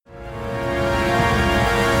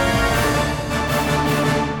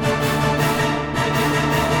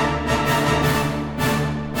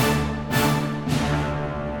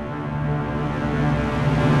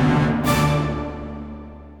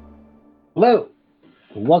Hello,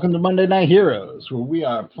 welcome to Monday Night Heroes, where we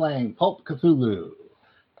are playing Pulp Cthulhu,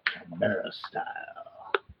 Chimera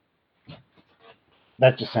style.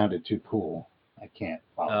 That just sounded too cool. I can't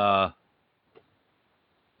follow.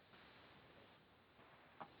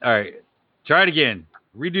 All right, try it again.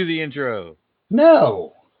 Redo the intro.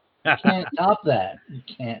 No, you can't top that. You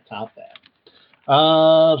can't top that.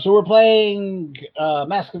 So we're playing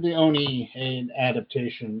Mask of the Oni, an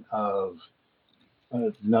adaptation of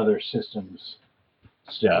another systems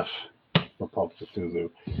stuff for Pulp Cthulhu.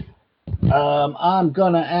 I'm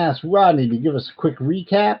going to ask Rodney to give us a quick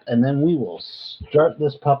recap, and then we will start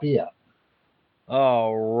this puppy up.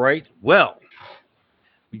 All right. Well,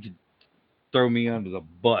 you could throw me under the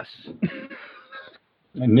bus.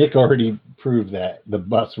 And Nick already proved that the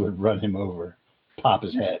bus would run him over, pop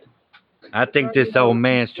his head. I think this old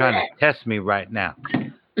man's trying to test me right now.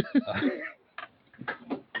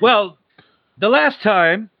 Well, the last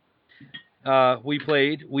time we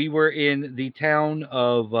played, we were in the town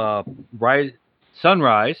of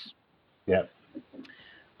Sunrise. Yep.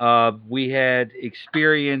 We had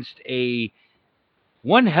experienced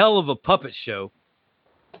one hell of a puppet show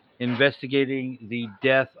investigating the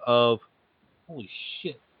death of... Holy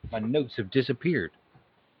shit, my notes have disappeared.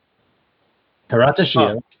 Hirata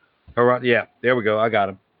Shio. Yeah, there we go. I got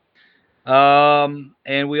him.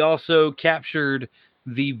 And we also captured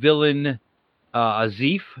the villain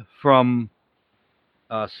Azif from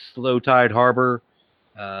Slow Tide Harbor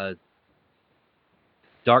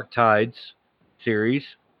Dark Tides series.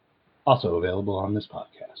 Also available on this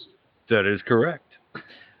podcast. That is correct.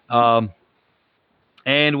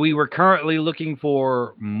 And we were currently looking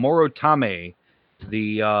for Morotame,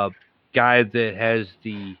 the guy that has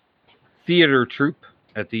the theater troupe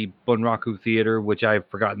at the Bunraku Theater, which I've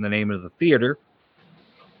forgotten the name of the theater.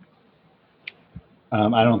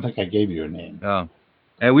 I don't think I gave you a name.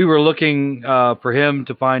 And we were looking for him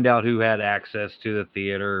to find out who had access to the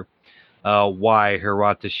theater, why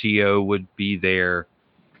Hirata Shio would be there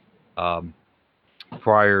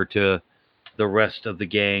prior to the rest of the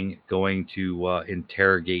gang going to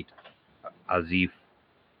interrogate Azif.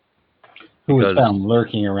 Who was found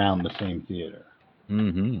lurking around the same theater.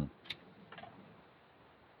 Mm-hmm.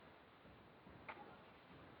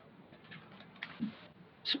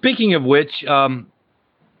 Speaking of which,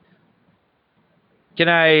 can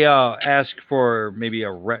I ask for maybe a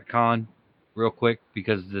retcon real quick?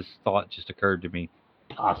 Because this thought just occurred to me.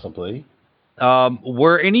 Possibly.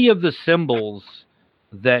 Were any of the symbols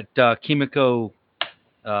that Kimiko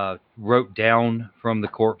wrote down from the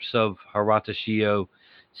corpse of Hirata Shio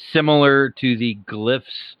similar to the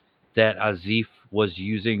glyphs that Azif was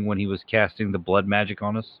using when he was casting the blood magic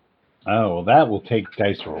on us? Oh, well, that will take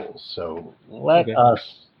dice rolls. So let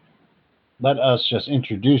us just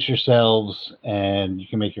introduce yourselves, and you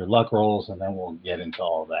can make your luck rolls, and then we'll get into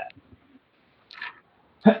all that.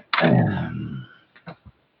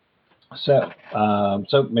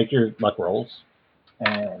 So make your luck rolls,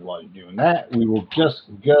 and while you're doing that, we will just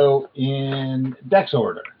go in dex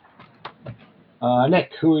order.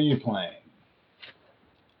 Nick, who are you playing?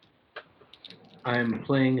 I'm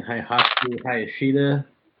playing Heihachi Hayashida,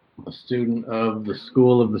 a student of the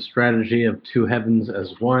School of the Strategy of Two Heavens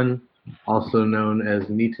as One, also known as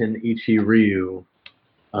Nitin Ichi Ryu,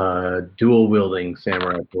 dual-wielding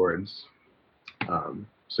samurai swords.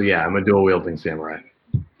 So yeah, I'm a dual-wielding samurai.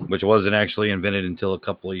 Which wasn't actually invented until a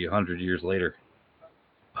couple of 100 years later.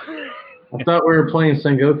 I thought we were playing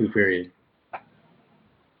Sengoku period.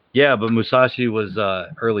 Yeah, but Musashi was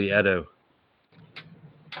early Edo.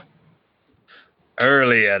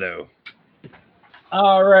 Early Edo.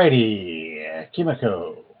 Alrighty,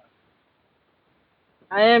 Kimiko.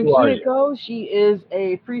 I am Kimiko. She is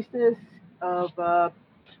a priestess of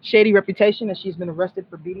shady reputation, and she's been arrested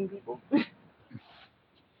for beating people.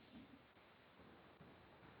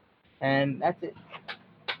 And that's it.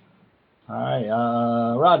 All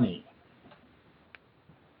right, Rodney.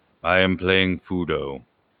 I am playing Fudo,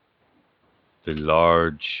 the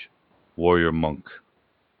large warrior monk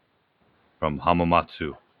from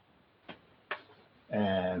Hamamatsu.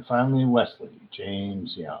 And finally, Wesley,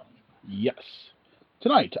 James Young. Yes.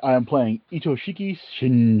 Tonight, I am playing Itoshiki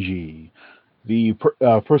Shinji, the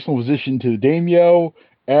personal physician to the daimyo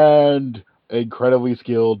and incredibly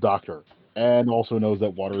skilled doctor, and also knows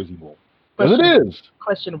that water is evil. As it is!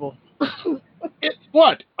 Questionable.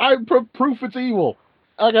 What? I'm proof it's evil.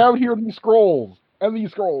 I have here these scrolls, and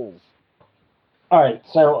these scrolls. All right,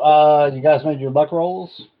 so you guys made your luck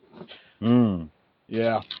rolls?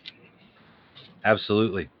 Yeah.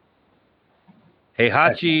 Absolutely.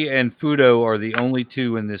 Heihachi and Fudo are the only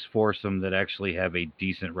two in this foursome that actually have a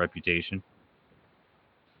decent reputation.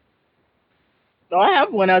 Oh, I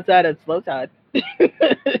have one outside at Slow Tide.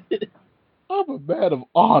 I'm a man of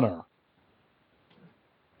honor.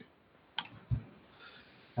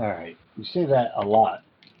 All right, you say that a lot.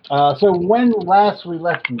 So when last we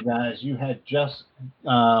left you guys, you had just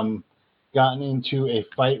gotten into a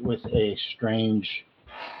fight with a strange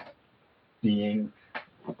being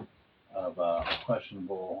of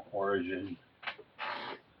questionable origin.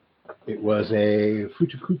 It was a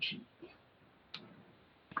Futukuchi,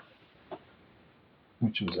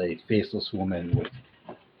 which was a faceless woman with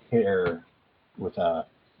hair, with a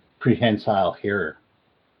prehensile hair.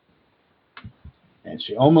 And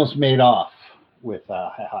she almost made off with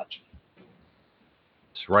Heihachi.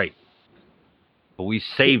 That's right. But we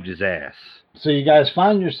saved his ass. So you guys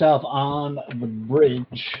find yourself on the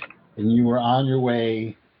bridge, and you were on your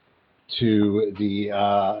way to the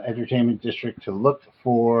entertainment district to look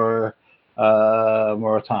for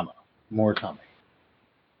Moritama.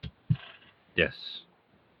 Yes.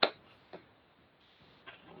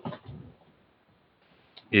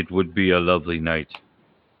 It would be a lovely night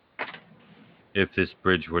if this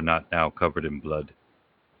bridge were not now covered in blood.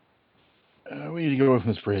 We need to get away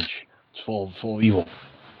from this bridge. It's full of evil.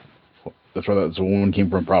 That's where the woman came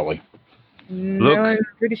from, probably. Look. No, I'm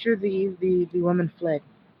pretty sure the woman fled.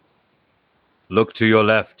 Look to your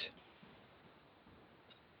left.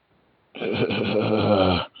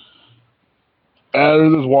 There's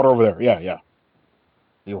water over there. Yeah.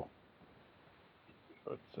 Evil.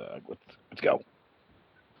 Let's go.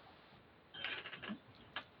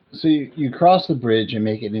 So you cross the bridge and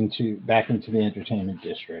make it back into the entertainment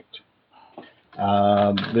district.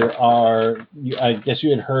 There are, I guess you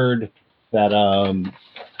had heard that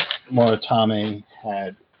Moritame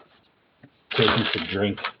had taken to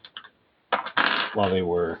drink while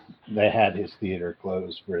they had his theater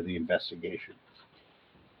closed for the investigation.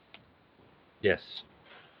 Yes.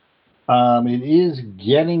 It is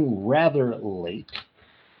getting rather late.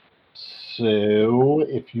 So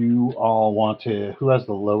if you all want to, who has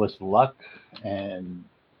the lowest luck? And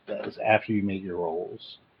that is after you make your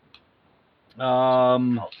rolls.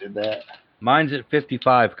 Did that. Mine's at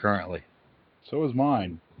 55 currently. So is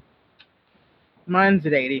mine. Mine's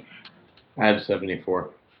at 80. I have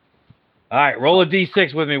 74. All right, roll a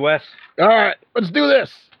d6 with me, Wes. All right, let's do this.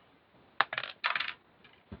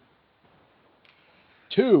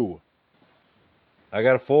 2. I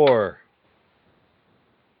got a 4.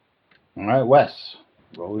 All right, Wes.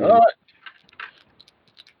 Roll All your right.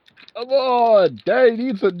 Come on, Daddy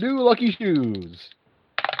needs some new lucky shoes.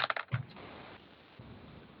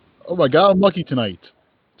 Oh my God, I'm lucky tonight.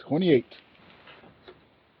 28.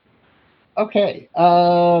 Okay.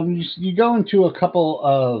 You go into a couple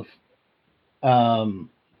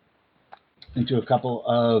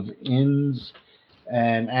of inns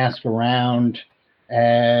and ask around,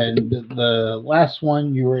 and the last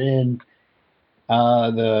one you were in,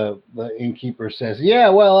 the innkeeper says, "Yeah,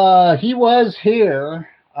 well, he was here,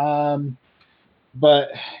 but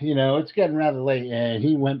it's getting rather late, and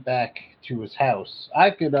he went back to his house.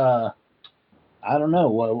 I could, I don't know,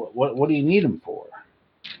 what do you need him for?"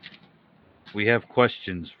 We have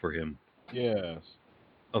questions for him. Yes.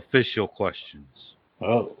 Official questions.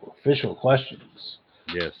 Oh, official questions.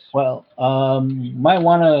 Yes. Well,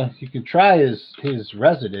 you could try his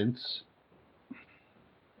residence.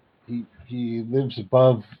 He lives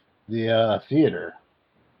above the theater.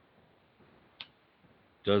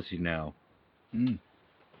 Does he now? Mm.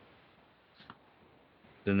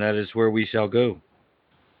 Then that is where we shall go.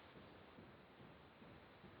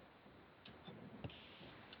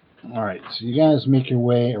 All right, so you guys make your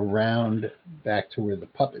way around back to where the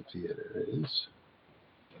puppet theater is.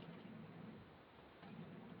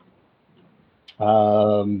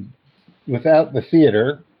 Without the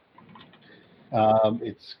theater,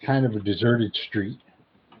 it's kind of a deserted street.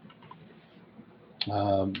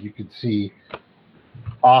 You could see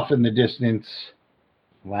off in the distance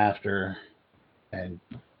laughter and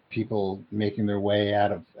people making their way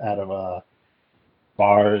out of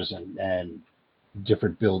bars and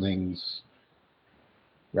different buildings,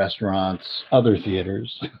 restaurants, other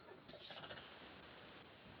theaters,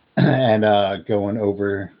 and going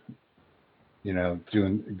over,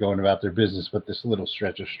 going about their business. But this little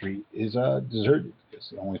stretch of street is deserted because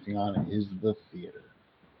the only thing on it is the theater.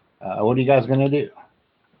 What are you guys gonna do?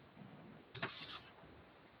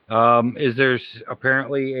 Is there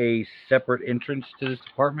apparently a separate entrance to this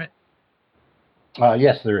apartment?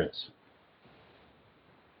 Yes, there is.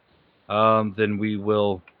 Then we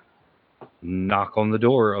will knock on the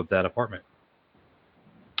door of that apartment.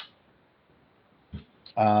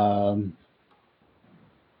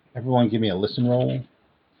 Everyone give me a listen roll.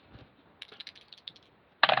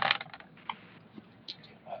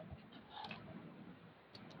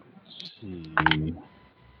 see.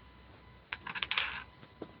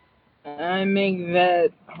 I make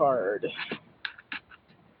that hard.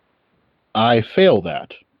 I fail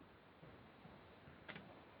that.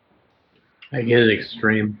 I get it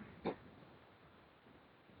extreme.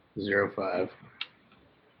 0.5.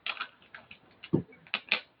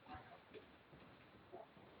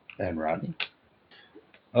 And Rodney.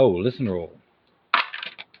 Oh, listen roll.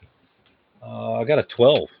 I got a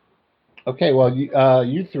 12. Okay, well,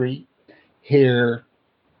 you three hear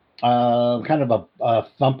kind of a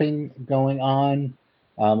thumping going on.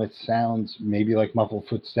 It sounds maybe like muffled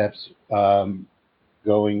footsteps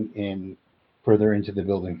going in further into the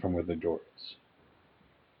building from where the door is.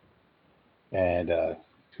 And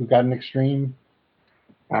who got an extreme?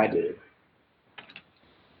 I did.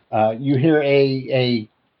 You hear a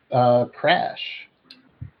crash.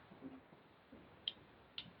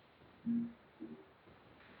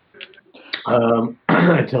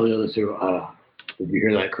 I tell the other two, did you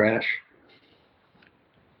hear that crash?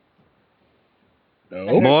 No.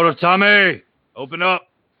 Mortami, open up.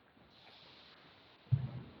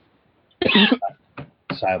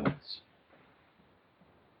 Silence.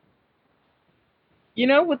 You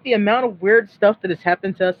know, with the amount of weird stuff that has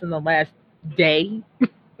happened to us in the last day,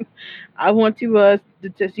 I want to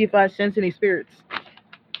see if I sense any spirits.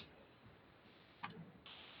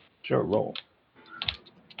 Sure, roll.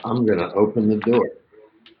 I'm going to open the door.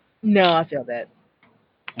 No, I feel that.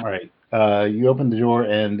 All right. You open the door,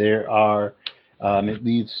 and there are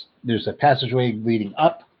there's a passageway leading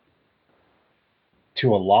up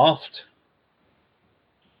to a loft.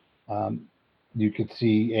 You could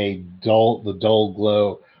see the dull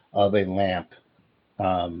glow of a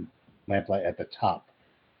lamplight at the top,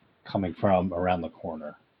 coming from around the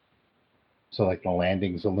corner. So, like the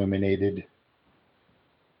landing's illuminated.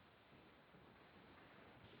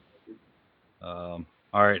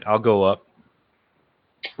 All right, I'll go up.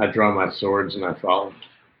 I draw my swords and I follow.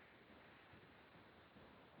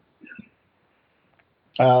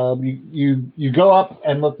 You go up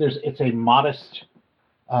and look. It's a modest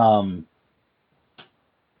 2-room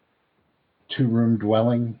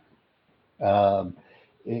dwelling. You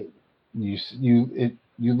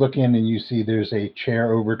look in and you see there's a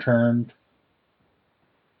chair overturned.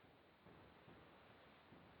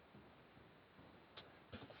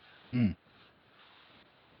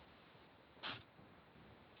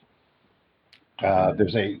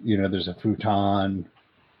 There's a futon,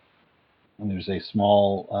 and there's a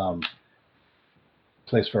small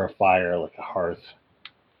place for a fire, like a hearth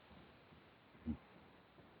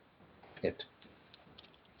pit.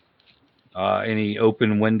 Any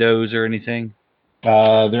open windows or anything?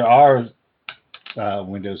 There are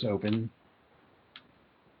windows open.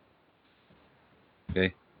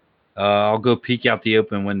 Okay. I'll go peek out the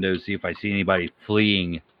open windows, see if I see anybody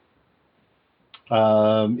fleeing.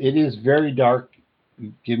 It is very dark.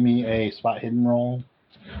 Give me a spot hidden roll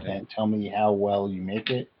and tell me how well you make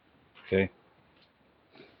it. Okay.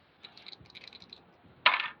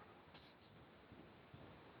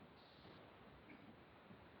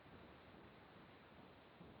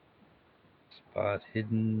 Spot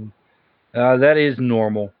hidden. That is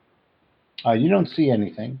normal. You don't see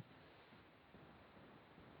anything.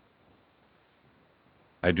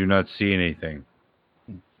 I do not see anything.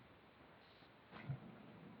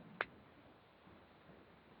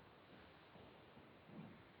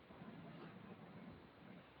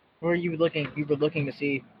 Or you were looking to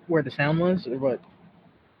see where the sound was, or what?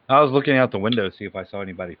 I was looking out the window to see if I saw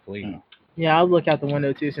anybody fleeing. Yeah, I'll look out the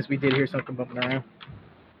window too, since we did hear something bumping around.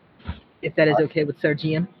 If that is okay with Sir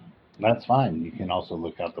GM. That's fine. You can also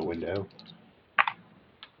look out the window.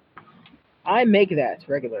 I make that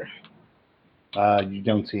regular. You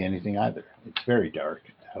don't see anything either. It's very dark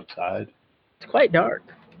outside. It's quite dark.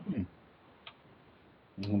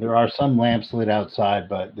 There are some lamps lit outside,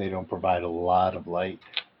 but they don't provide a lot of light.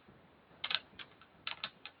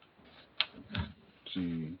 Let's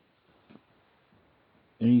see.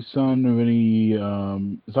 Any sign of any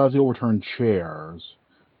besides the overturned chairs?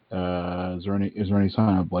 Is there any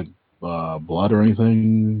sign of like blood or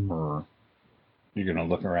anything? Or You're gonna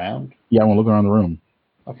look around. yeah, I want to look around the room.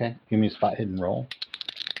 Okay, give me a spot hidden roll.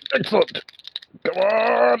 Excellent. Come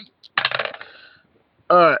on.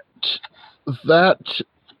 All right. That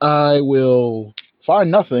I will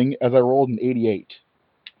find nothing as I rolled an 88.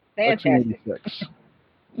 Fantastic. 86.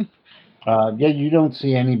 Yeah, you don't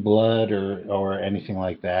see any blood or anything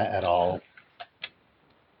like that at all.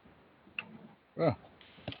 Oh.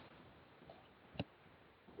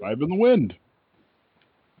 Vibe in the wind.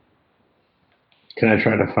 Can I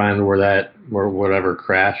try to find where whatever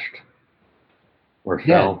crashed or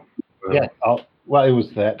fell? Yeah, Well, it was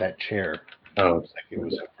that chair. Oh, Looks like it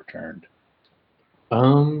was overturned.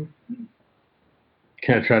 Can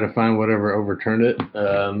I try to find whatever overturned it?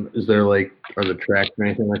 Is there are there tracks or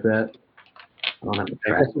anything like that? I don't have a I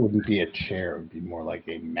track. guess it wouldn't be a chair; it would be more like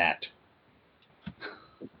a mat.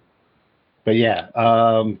 But yeah,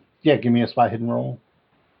 give me a spot hidden roll.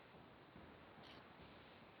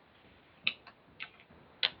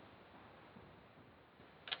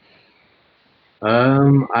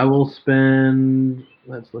 I will spend.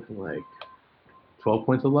 That's looking like 12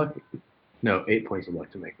 points of luck. No, 8 points of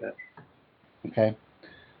luck to make that. Okay.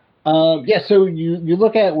 So you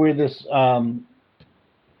look at where this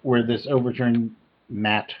overturned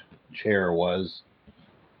mat chair was,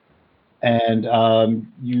 and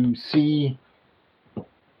you see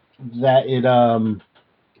that it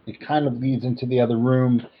kind of leads into the other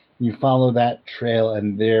room. You follow that trail,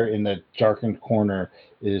 and there in the darkened corner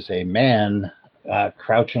is a man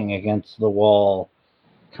crouching against the wall,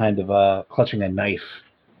 kind of clutching a knife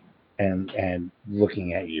and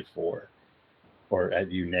looking at you or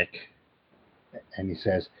at you, Nick. And he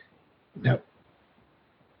says, "No,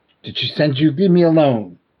 did she send you? Leave me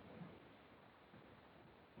alone."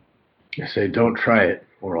 I say, don't try it,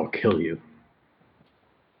 or I'll kill you.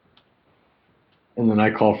 And then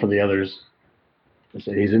I call for the others. I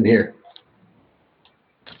say, he's in here.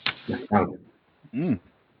 I found him.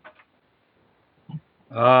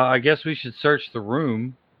 I guess we should search the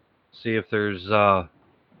room, see if there's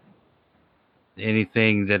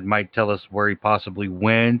anything that might tell us where he possibly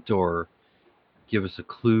went or give us a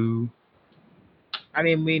clue. I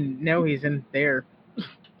mean, we know he's in there.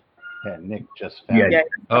 Yeah, Nick just found. Yeah. it. Yeah.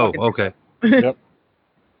 Oh, okay. Yep.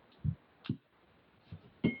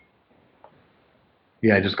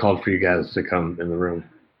 Yeah, I just called for you guys to come in the room.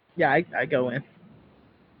 Yeah, I go in.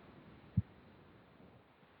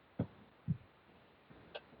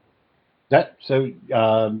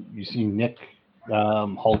 You see Nick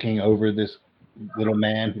hulking over this little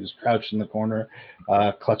man who's crouched in the corner,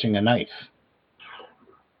 clutching a knife.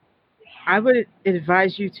 I would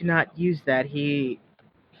advise you to not use that. He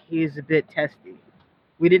is a bit testy.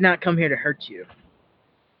 We did not come here to hurt you.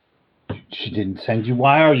 She didn't send you.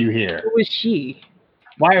 Why are you here? Who is she?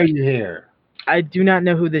 Why are you here? I do not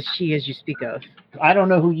know who this she is you speak of. I don't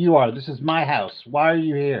know who you are. This is my house. Why are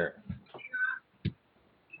you here?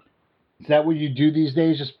 Is that what you do these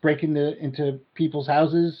days? Just break into people's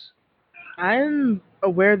houses? I'm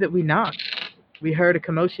aware that we knocked. We heard a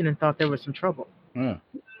commotion and thought there was some trouble. Yeah.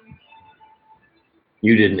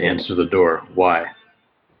 You didn't answer the door. Why?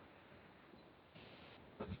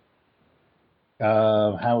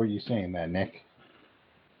 How are you saying that, Nick?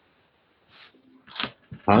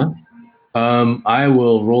 Huh? I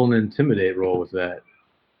will roll an intimidate roll with that.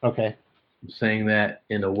 Okay. I'm saying that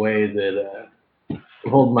in a way that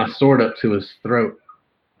hold my sword up to his throat,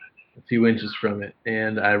 a few inches from it,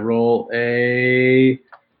 and I roll a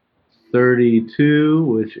 32,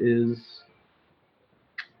 which is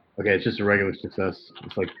okay. It's just a regular success.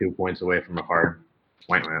 It's like 2 points away from a hard.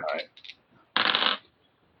 Wait, man.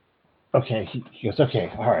 Okay. He goes,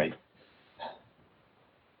 okay, all right.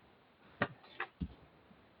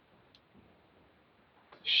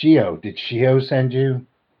 Shio, did Shio send you?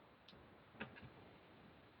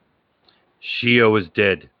 Shio is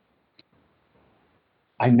dead.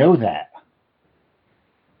 I know that.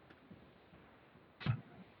 I'm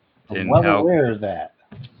Then well how- aware of that.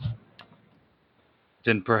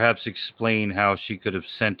 Then perhaps explain how she could have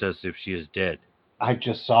sent us if she is dead. I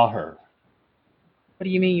just saw her. What do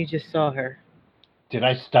you mean you just saw her? Did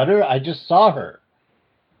I stutter? I just saw her.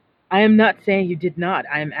 I am not saying you did not.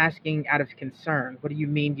 I am asking out of concern. What do you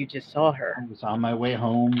mean you just saw her? I was on my way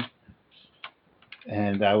home,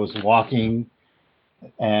 and I was walking,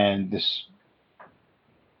 and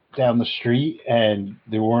down the street, and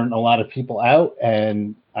there weren't a lot of people out,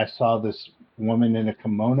 and I saw this woman in a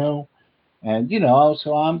kimono, and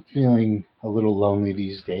so I'm feeling a little lonely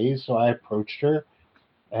these days, so I approached her,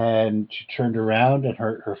 and she turned around, and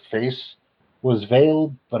her face was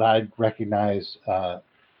veiled, but I'd recognize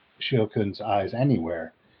Shiokun's eyes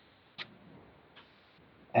anywhere.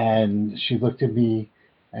 And she looked at me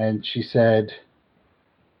and she said,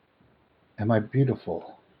 "Am I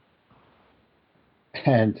beautiful?"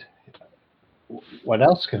 And what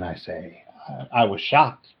else can I say? I was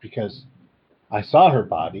shocked because I saw her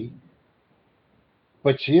body,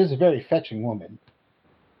 but she is a very fetching woman.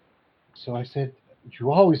 So I said,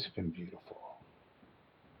 "You always have been beautiful."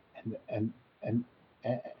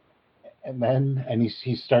 And then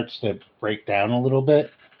he starts to break down a little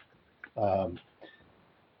bit,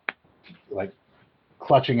 like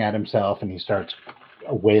clutching at himself, and he starts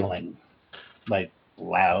wailing, like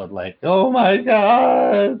loud, like, "Oh my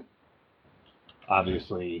god!"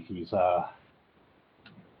 Obviously, he's well,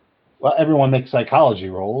 everyone makes psychology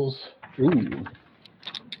rolls. Ooh.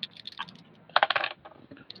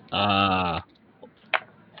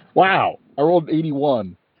 Wow. I rolled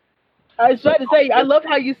 81. I was about to say, I love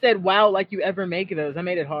how you said "wow" like you ever make those. I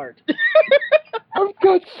made it hard. I've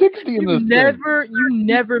got 60 in You this thing.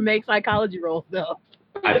 never make psychology rolls though.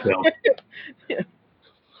 I failed.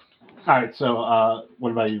 All right, so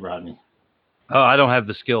what about you, Rodney? Oh, I don't have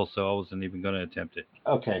the skill, so I wasn't even going to attempt it.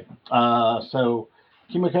 Okay, so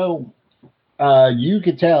Kimiko, you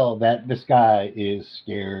could tell that this guy is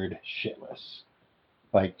scared shitless.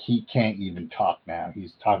 Like, he can't even talk now.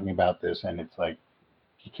 He's talking about this, and it's like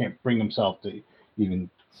he can't bring himself to even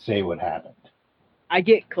say what happened. I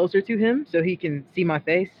get closer to him so he can see my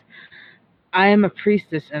face. I am a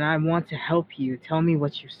priestess and I want to help you. Tell me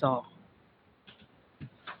what you saw.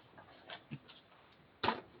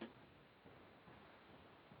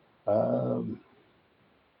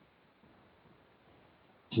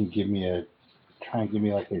 Can you try and give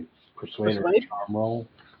me like a persuade or Persuade? charm roll?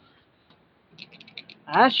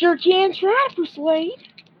 I sure can try to persuade.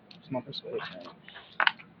 It's my persuade.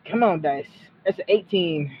 Come on, dice. That's an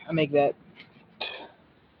 18. I make that.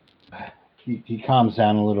 He calms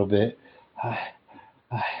down a little bit. I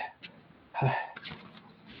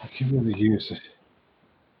could really use it.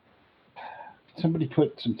 Somebody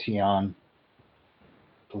put some tea on,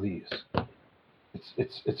 please.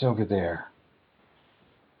 It's over there.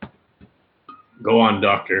 Go on,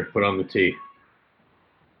 doctor. Put on the tea.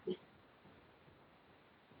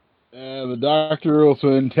 The doctor will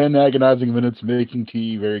spend 10 agonizing minutes making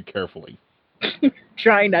tea very carefully.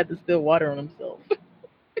 Trying not to spill water on himself.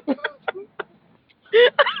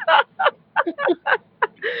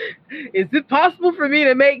 Is it possible for me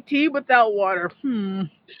to make tea without water? Yeah.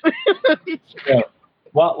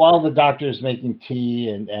 While the doctor's making tea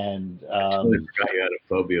and I forgot you had a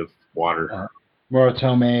phobia of water.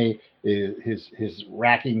 Morotome, his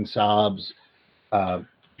racking sobs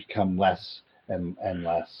become less and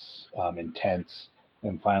less intense,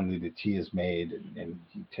 and finally the tea is made, and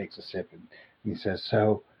he takes a sip and he says,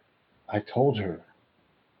 "So, I told her.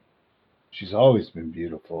 She's always been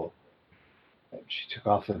beautiful. She took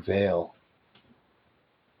off the veil,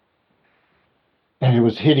 and it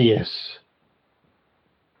was hideous.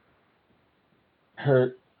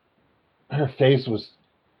 Her face was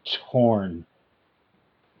torn,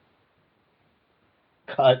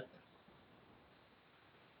 cut,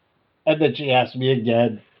 and then she asked me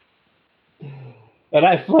again, and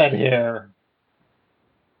I fled here."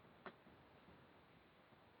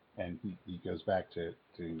 And he goes back to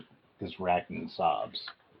his racking sobs.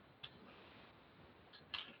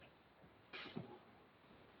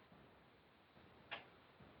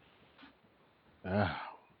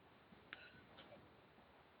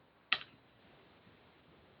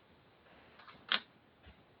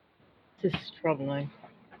 This is troubling.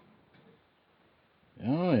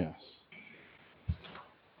 Oh, yes.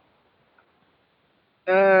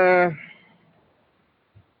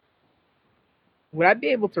 Would I be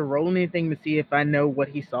able to roll anything to see if I know what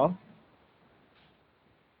he saw?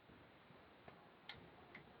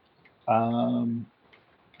 Um,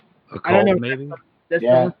 I don't know. Occult, maybe? That's the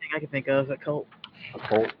Yeah. only thing I can think of. A cult.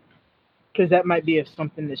 occult. Because that might be of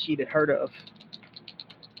something that she'd had heard of.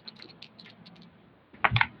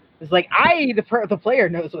 It's like, the player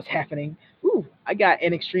knows what's happening. Ooh, I got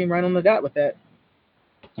an extreme right on the dot with that.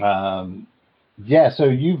 Yeah, so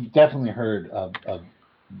you've definitely heard of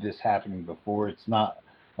this happening before. It's not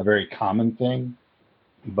a very common thing,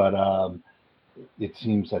 but it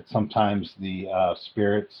seems that sometimes the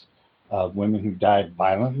spirits of women who died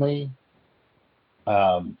violently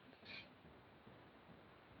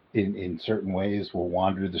in certain ways will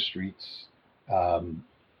wander the streets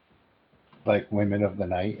like women of the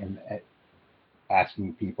night and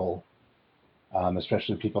asking people,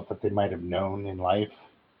 especially people that they might have known in life,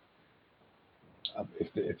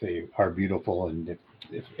 if they are beautiful, and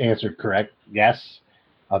if answered correct, yes,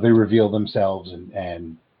 they reveal themselves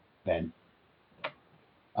and then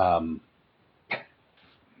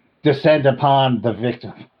descend upon the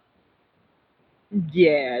victim.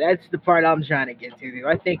 Yeah, that's the part I'm trying to get to.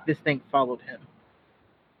 I think this thing followed him.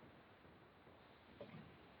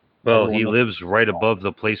 Well, Everyone he knows- lives right above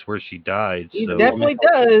the place where she died. He So definitely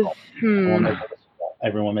does.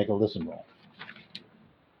 Everyone make a listen roll.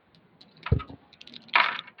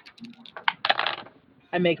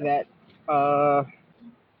 I make that. I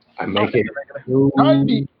make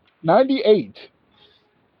it. 98.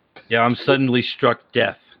 yeah, I'm suddenly struck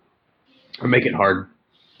deaf. I make it hard.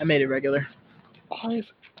 I made it regular.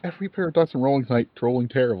 Every pair of dice I'm rolling tonight, rolling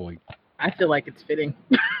terribly. I feel like it's fitting.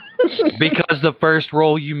 Because the first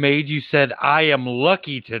roll you made, you said, I am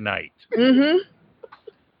lucky tonight. Mm-hmm.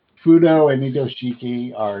 Fudo and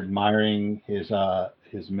Itoshiki are admiring his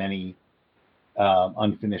many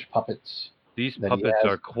unfinished puppets. These That he puppets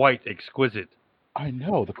has. are quite exquisite. I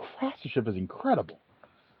know, the craftsmanship is incredible.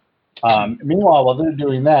 Meanwhile, while they're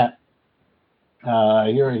doing that,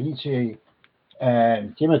 Hirohichi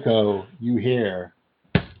and Kimiko, you hear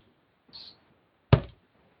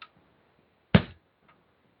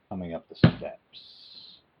coming up the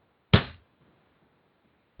steps.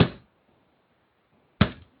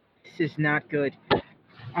 This is not good.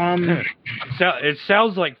 It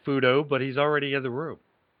sounds like Fudo, but he's already in the room.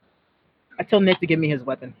 I tell Nick to give me his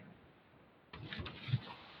weapon.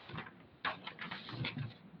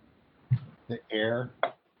 The air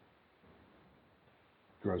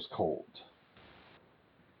grows cold.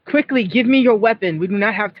 Quickly, give me your weapon. We do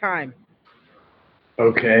not have time.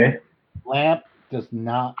 Okay. Lamp does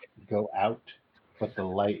not go out, but the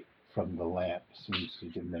light from the lamp seems to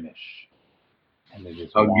diminish. And it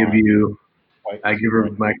is I give her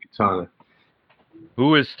quite my katana.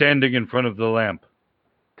 Who is standing in front of the lamp?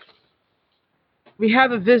 We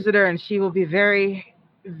have a visitor, and she will be very,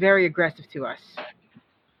 very aggressive to us.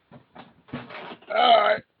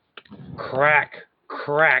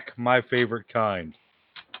 Crack, my favorite kind.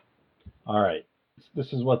 All right.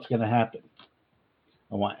 This is what's going to happen.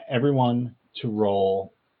 I want everyone to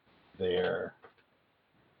roll their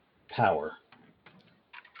power.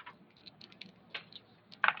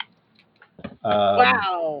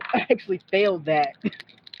 Wow, I actually failed that.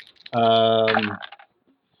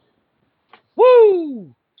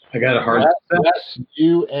 Woo! I got a hard Yes,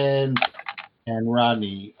 you and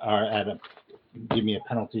Rodney are at a. Give me a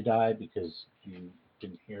penalty die because you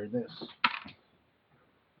didn't hear this.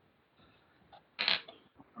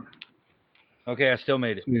 Okay, I still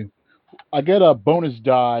made it. I get a bonus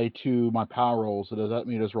die to my power roll, so does that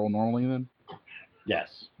mean I just roll normally then?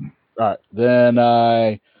 Yes. Alright, then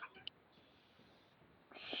I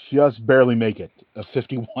just barely make it. A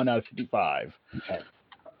 51 out of 55. Okay.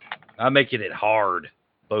 I'm making it hard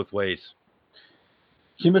both ways.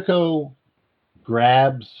 Kimiko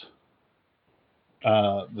grabs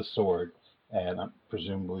the sword and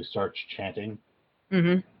presumably starts chanting.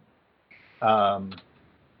 Mm-hmm.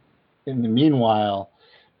 In the meanwhile,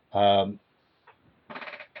 the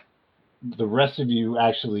rest of you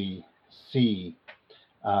actually see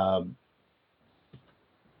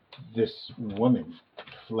this woman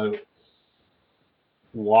float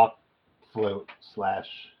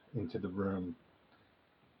into the room.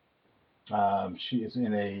 She is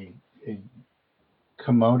in a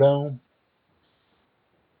kimono.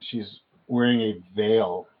 She's wearing a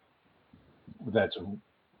veil that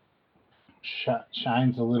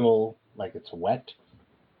shines a little like it's wet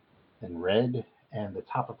and red, and the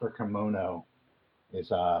top of her kimono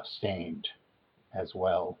is stained as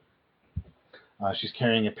well. She's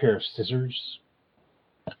carrying a pair of scissors,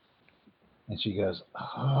 and she goes,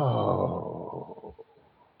 "Oh,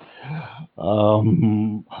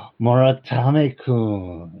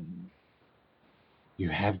 Muratame-kun, you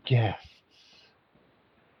have guests.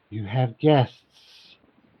 You have guests.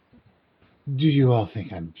 Do you all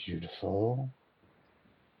think I'm beautiful?"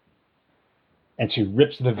 And she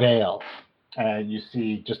rips the veil, and you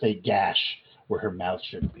see just a gash where her mouth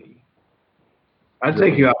should be. I'd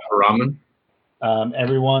take you out for ramen.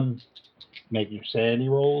 Everyone, make your sanity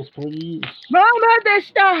rolls, please. Mama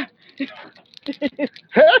Desta!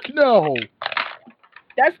 Heck no!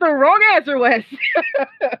 That's the wrong answer, Wes.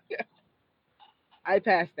 I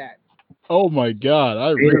passed that. Oh my god,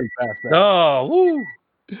 I really passed that. Oh, woo!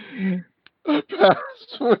 I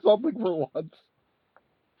passed for something for once.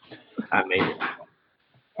 I made it.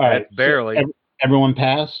 All right, Barely. So everyone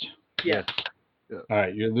passed? Yes. All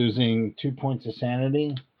right, you're losing 2 points of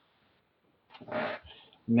sanity.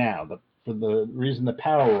 Now, for the reason the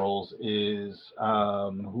power rolls is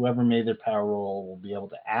whoever made their power roll will be able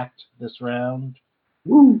to act this round.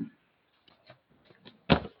 Woo!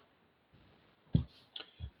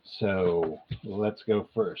 So let's go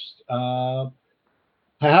first.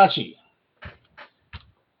 Heihachi,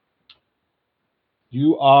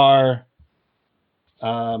 you are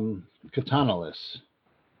katanaless.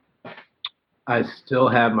 I still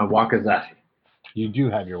have my wakizashi, You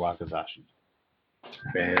do have your wakizashi.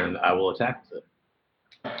 and I will attack with it.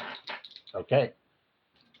 Okay.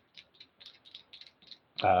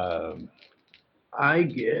 I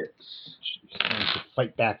get. She's going to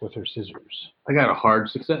fight back with her scissors. I got a hard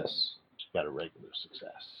success. She's got a regular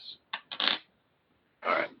success.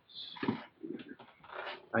 All right.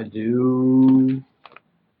 I do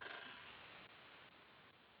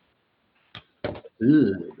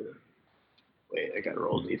Ugh. Wait, I gotta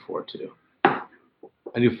roll a d4 too.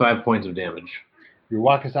 I do 5 points of damage. Your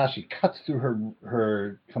wakizashi cuts through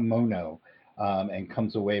her kimono and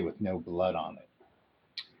comes away with no blood on it.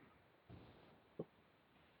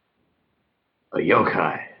 A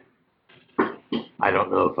yokai. I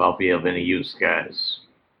don't know if I'll be of any use, guys.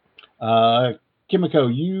 Kimiko,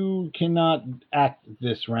 you cannot act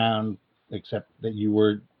this round except that you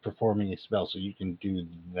were performing a spell, so you can do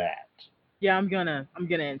that. Yeah, I'm gonna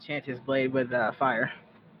enchant his blade with fire.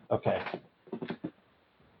 Okay.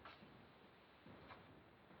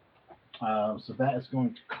 So that is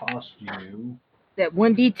going to cost you. That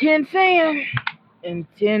 1d10 sand and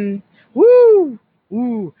 10. Woo!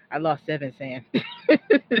 Ooh, I lost 7 sand.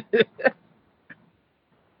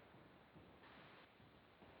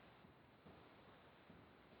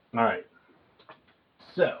 All right.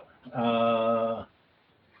 So,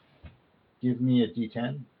 give me a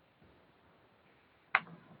D10.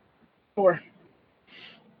 4.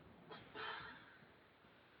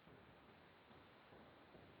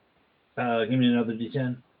 Give me another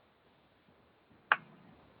D10.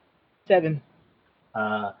 7.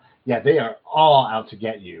 Yeah, they are all out to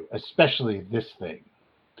get you, especially this thing.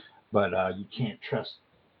 But you can't trust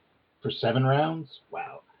for 7 rounds.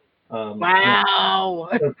 Wow. Wow.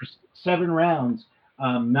 So for 7 rounds,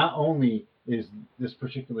 not only is this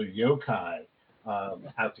particular yokai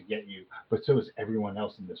out to get you, but so is everyone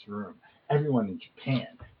else in this room. Everyone in Japan.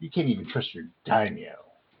 You can't even trust your daimyo.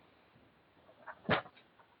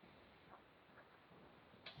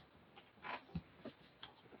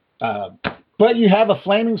 But you have a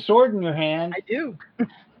flaming sword in your hand. I do.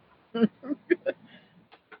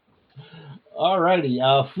 Alrighty,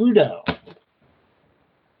 Fudo.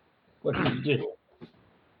 What do you do?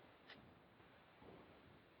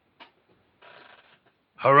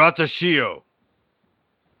 Harata Shio,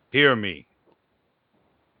 hear me.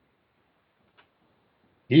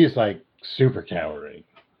 He is like super cowering.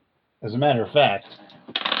 As a matter of fact.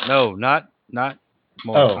 No, not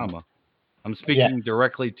Moritama. I'm speaking Yeah.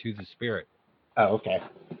 directly to the spirit. Oh, okay.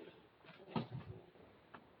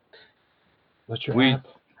 What's your app?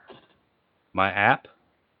 My app?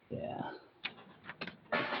 Yeah.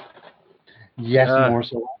 Yes, more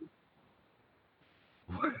so.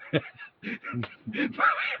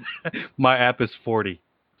 My app is 40.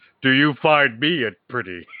 Do you find me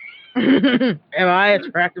pretty? Am I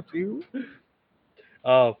attractive to you?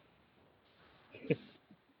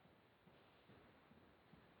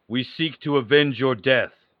 We seek to avenge your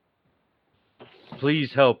death.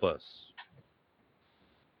 Please help us.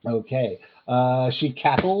 Okay. She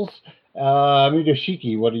cackles.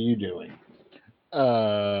 Midoshiki, what are you doing?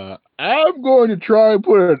 I'm going to try and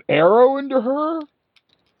put an arrow into her.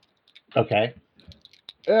 Okay.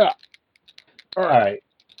 Yeah. All right.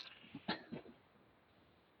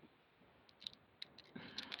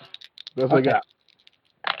 That's what I got.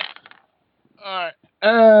 All right.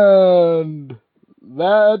 And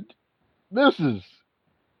that misses.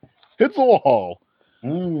 Hits the wall.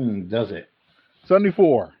 Does it?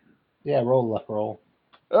 74. Yeah, roll left roll.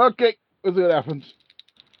 Okay. Let's see what happens.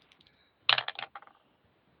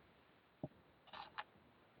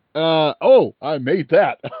 I made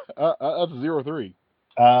that. That's a 0-3.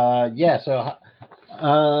 Yeah, so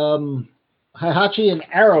Heihachi, an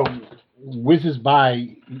arrow whizzes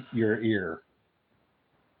by your ear,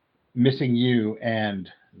 missing you and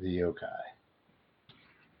the yokai.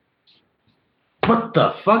 What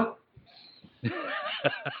the fuck?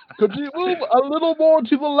 Could you move a little more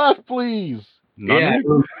to the left, please? Yeah,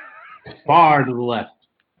 far to the left.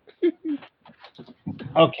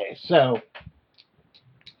 Okay, so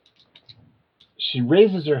she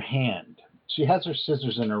raises her hand. She has her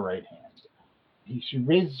scissors in her right hand. She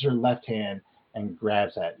raises her left hand and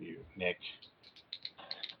grabs at you, Nick.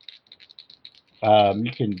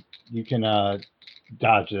 You can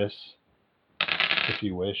dodge this if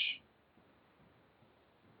you wish.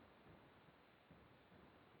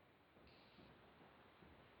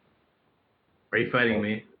 Are you fighting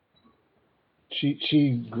me?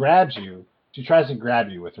 She grabs you. She tries to grab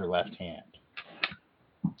you with her left hand.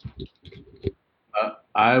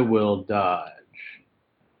 I will dodge.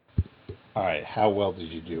 All right. How well did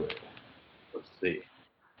you do it? Let's see.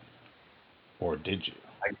 Or did you?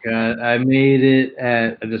 I made it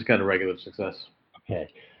at. I just got a regular success. Okay.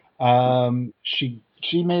 She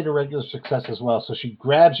made a regular success as well. So she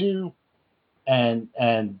grabs you, and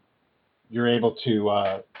you're able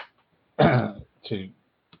to to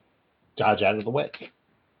dodge out of the way.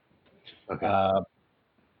 Okay.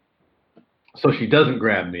 So she doesn't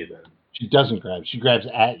grab me then. She doesn't grab. She grabs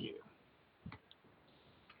at you.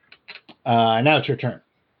 Now it's your turn.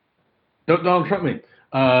 Don't trump me.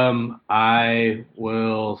 I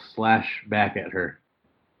will slash back at her.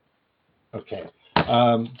 Okay.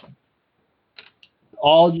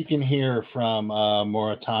 All you can hear from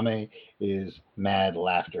Moritame is mad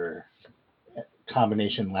laughter,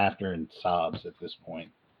 combination laughter and sobs at this point.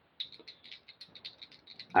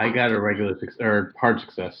 I got a regular or hard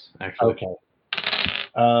success, actually. Okay.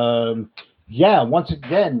 Yeah, once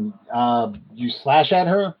again, you slash at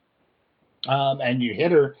her, and you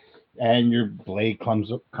hit her, and your blade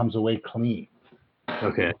comes away clean.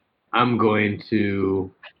 Okay. I'm going to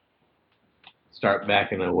start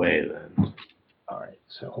backing away then. All right,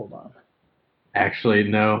 so hold on. Actually,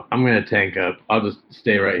 no. I'm going to tank up. I'll just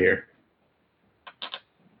stay right here.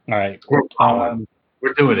 All right. We're plowing.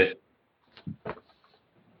 We're doing it.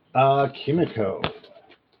 Kimiko.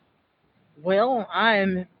 Well,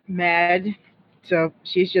 I'm mad. So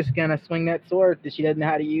she's just gonna swing that sword that she doesn't know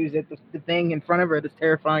how to use it. The thing in front of her that's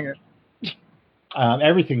terrifying her.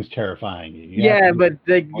 Everything's terrifying you. Yeah, but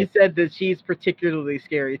you said that she's particularly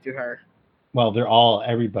scary to her. Well,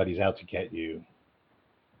 everybody's out to get you.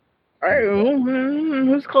 All right, well,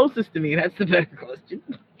 who's closest to me? That's the better question.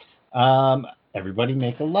 Everybody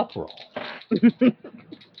make a luck roll.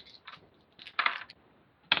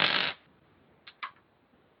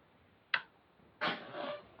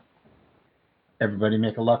 Everybody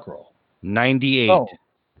make a luck roll. 98. Oh.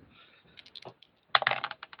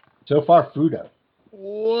 So far, Fudo.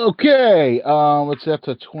 Okay. It's up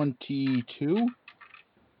to 22.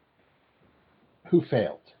 Who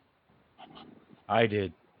failed? I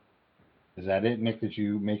did. Is that it, Nick? Did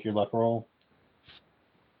you make your luck roll?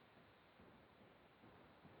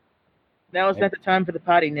 Now is not the time for the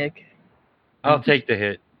potty, Nick. I'll take the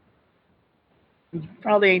hit. You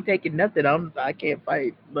probably ain't taking nothing. I can't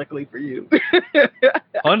fight. Luckily for you.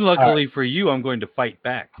 Unluckily for you, I'm going to fight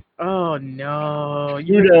back. Oh no!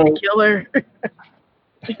 You're the killer.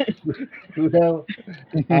 Fudo.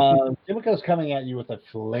 Kimiko's coming at you with a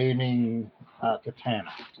flaming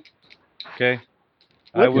katana. Okay.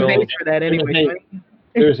 What's I will. the base for that anyway?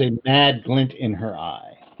 There's a mad glint in her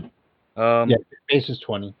eye. Yeah, base is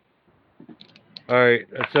 20. All right.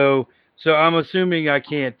 So I'm assuming I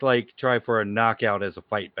can't try for a knockout as a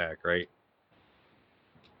fight back, right?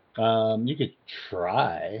 You could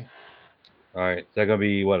try. All right. Is that gonna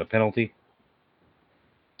be what, a penalty?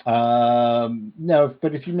 No,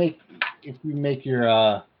 but if you make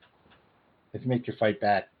your fight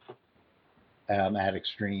back at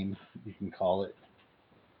extreme, you can call it.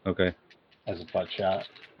 Okay. As a butt shot.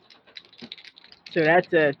 So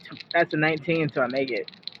that's a 19, so I make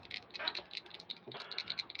it.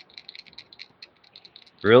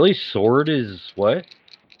 Really? Sword is what?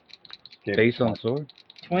 Okay, Base on sword?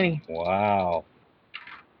 20. Wow.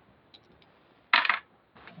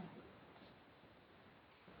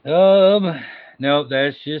 No,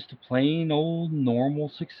 that's just a plain old normal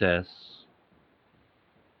success.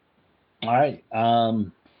 All right.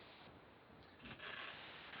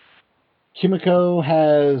 Kimiko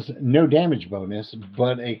has no damage bonus,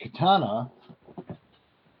 but a katana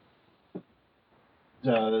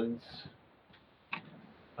does.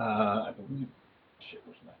 I believe. Shit,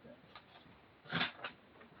 where's my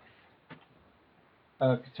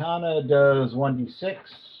thing? Katana does 1d6.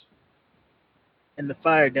 And the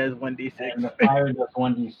fire does 1d6. And the fire does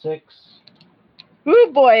 1d6.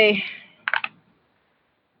 Ooh boy.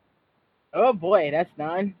 Oh boy, that's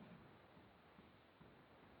 9.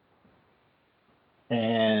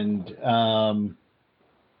 And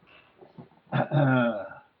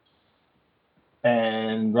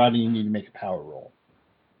and Rodney, you need to make a power roll.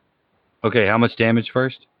 Okay, how much damage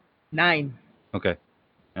first? 9. Okay.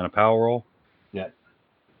 And a power roll? Yeah.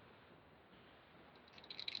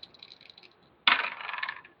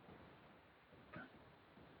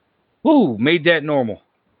 Woo, made that normal.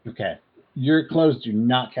 Okay. Your clothes do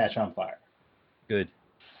not catch on fire. Good.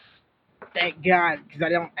 Thank God, because I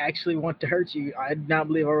don't actually want to hurt you. I do not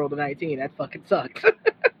believe I rolled a 19. That fucking sucks.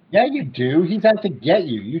 Yeah, you do. He's out to get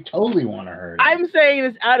you. You totally want to hurt him. I'm saying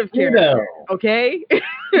this out of character, okay?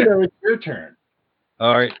 It's your turn.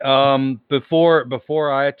 All right.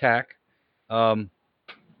 Before I attack, hey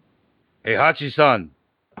Hachi-san,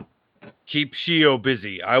 keep Shio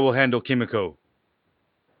busy. I will handle Kimiko.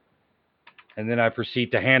 And then I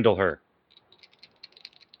proceed to handle her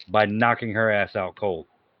by knocking her ass out cold.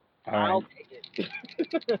 I'll take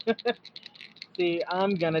it. See,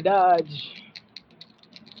 I'm gonna dodge.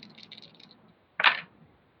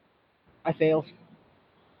 I failed.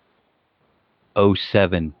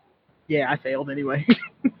 07. Yeah, I failed anyway.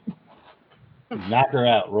 Knock her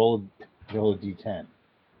out. Roll a d10.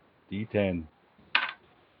 D10.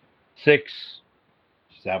 6.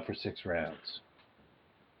 She's out for 6 rounds.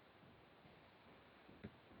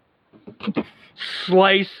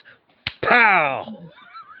 Slice. Pow.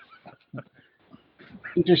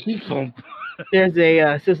 Itoshiki. There's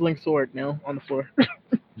a sizzling sword now on the floor.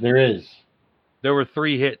 There is. There were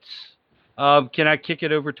 3 hits. Can I kick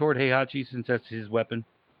it over toward Heihachi since that's his weapon?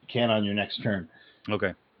 You can on your next turn.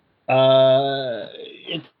 Okay.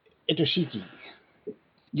 Itoshiki.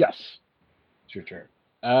 Yes. It's your turn.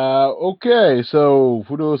 Okay, so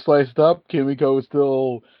Fudo is sliced up. Kimiko is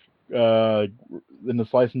still in the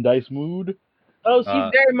slice and dice mood. Oh,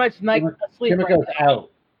 she's very much asleep right Kimiko's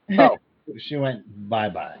out. Oh, She went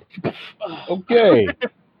bye-bye. okay.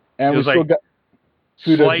 And It we was still like got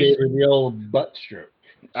Fudo slice. gave her the old butt stroke.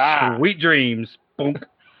 Sweet dreams. Boom.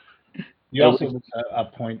 You also lose a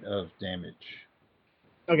point of damage.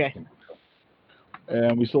 Okay.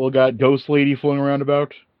 and we still got Ghost Lady floating around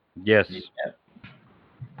about. Yes. Yeah.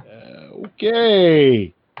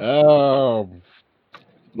 Okay. Well,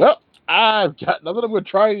 I've got nothing. I'm gonna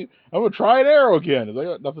try an arrow again. I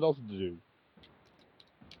got nothing else to do.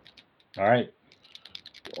 All right.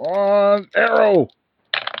 On arrow.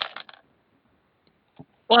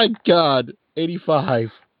 My God,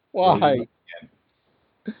 85. Why?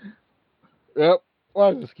 Yep.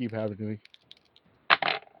 Why does this keep happening to me?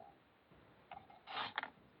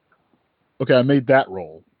 Okay, I made that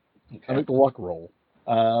roll. I Okay. make the luck roll.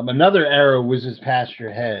 Another arrow whizzes past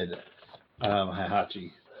your head,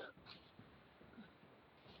 Heihachi.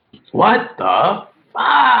 What the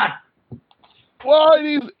fuck?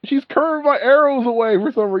 Why? She's curved my arrows away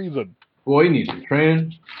for some reason. Boy, you need to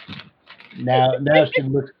train. Now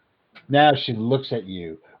she looks at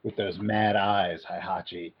you with those mad eyes,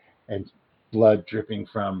 Heihachi, and blood dripping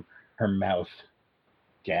from her mouth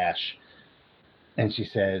gash. And she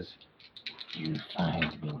says, "You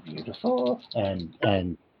find me beautiful,"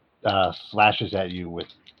 and slashes at you with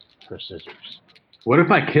her scissors. What if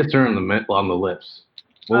I kiss her on the lips?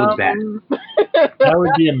 What would that? That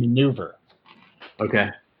would be a maneuver. Okay.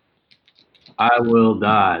 I will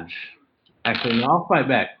dodge. Actually, no, I'll fight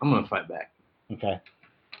back. I'm gonna fight back, Okay.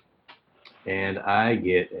 and I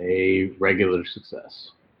get a regular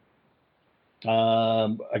success.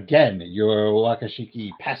 Again, your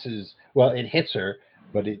Wakashiki passes. Well, it hits her,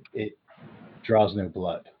 but it draws no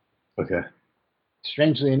blood. Okay.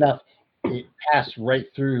 Strangely enough, it passed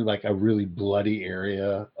right through like a really bloody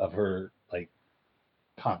area of her like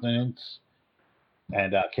continence,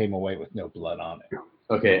 and came away with no blood on it.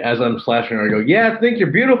 Okay, as I'm slashing her, I go, yeah, I think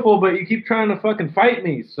you're beautiful, but you keep trying to fucking fight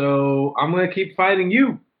me, so I'm gonna keep fighting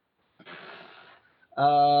you.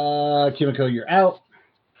 Kimiko, you're out.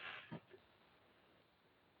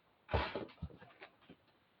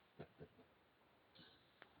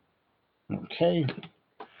 Okay.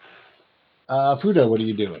 Fudo, what are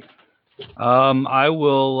you doing? I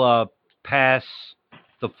will pass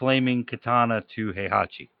the flaming katana to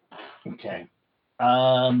Heihachi. Okay.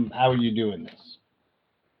 How are you doing this?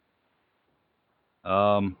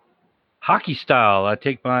 Hockey style. I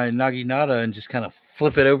take my naginata and just kind of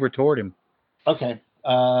flip it over toward him. Okay.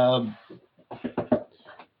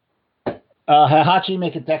 Heihachi,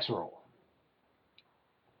 make a dex roll.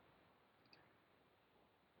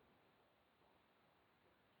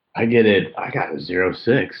 I get it. I got a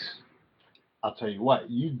 0.6. I'll tell you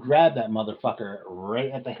what, you grab that motherfucker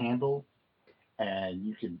right at the handle, and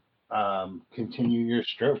you can continue your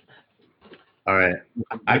stroke. All right.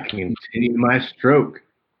 I can continue my stroke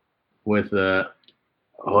with a.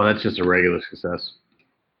 Oh, that's just a regular success.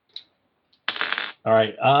 All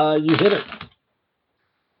right, you hit it.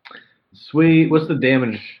 Sweet. What's the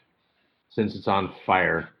damage since it's on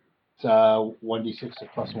fire? It's 1d6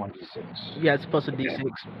 plus 1d6. Yeah, it's plus a d6.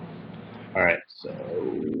 All right. So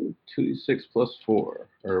 2d6 plus 4,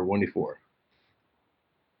 or 1d4.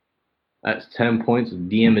 That's 10 points of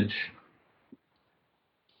damage.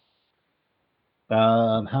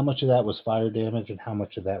 How much of that was fire damage, and how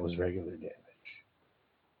much of that was regular damage?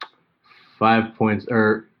 5 points,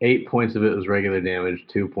 or 8 points of it was regular damage.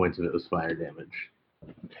 2 points of it was fire damage.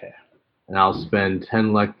 Okay. And I'll spend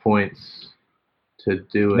 10 luck points to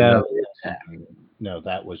do another attack. No,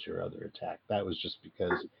 that was your other attack. That was just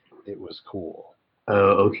because it was cool.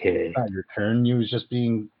 Oh, okay. Not your turn. You was just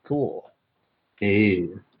being cool. Hey.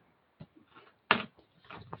 All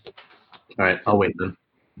right, I'll wait then.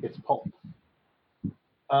 It's pulp.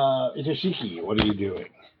 Itoshiki, what are you doing?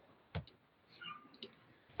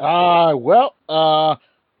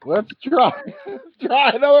 Let's try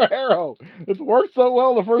another arrow. It's worked so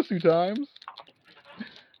well the first 2 times.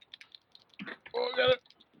 Oh, got it.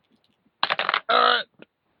 All right.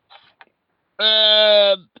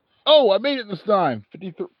 And I made it this time.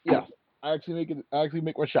 53. Yeah. I actually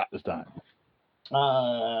make my shot this time.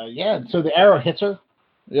 Yeah. So the arrow hits her.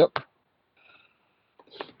 Yep.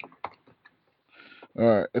 All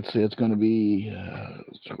right. Let's see. It's going to be.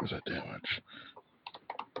 What was that damage?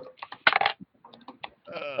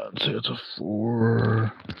 Let's see. It's a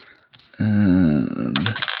 4, and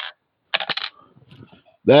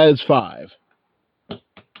that is 5.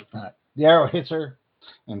 The arrow hits her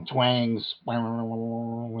and twangs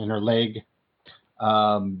in her leg.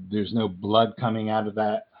 There's no blood coming out of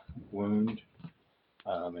that wound.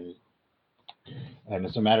 And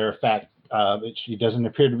as a matter of fact, she doesn't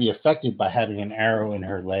appear to be affected by having an arrow in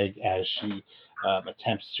her leg as she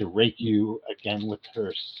attempts to rake you again with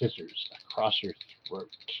her scissors across your throat,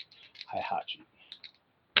 Heihachi.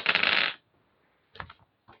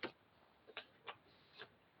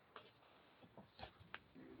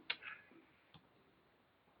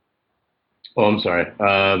 Oh, I'm sorry.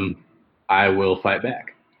 I will fight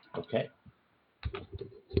back. Okay.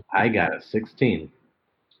 I got a 16.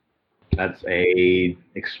 That's a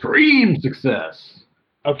extreme success.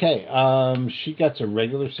 Okay. She gets a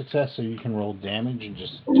regular success, so you can roll damage and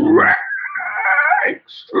just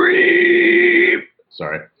Extreme.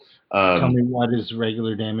 Sorry. tell me what is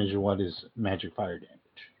regular damage and what is magic fire damage.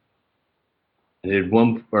 I did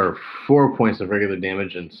 4 points of regular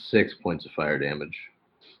damage and 6 points of fire damage.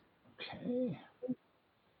 Okay.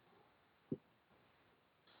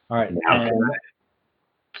 All right.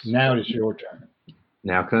 Now it is your turn.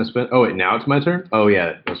 Now can I spend? Oh wait, now it's my turn. Oh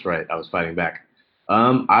yeah, that's right. I was fighting back.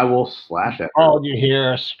 I will slash at her. All you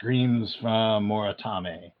hear are screams from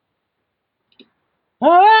Moritame.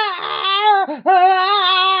 I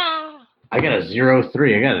got a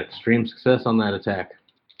 0-3. I got an extreme success on that attack.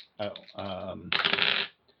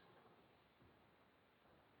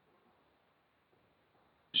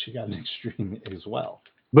 She got an extreme as well.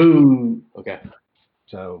 Boo. Okay.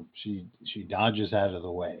 So she dodges out of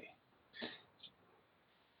the way.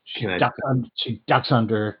 She Can I- ducks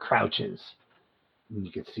under, crouches. And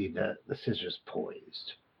you can see the scissors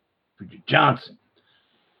poised. Bridget Johnson.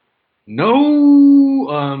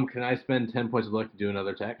 No. Can I spend 10 points of luck to do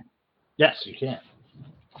another attack? Yes, you can.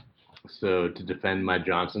 So to defend my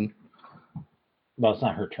Johnson. Well, it's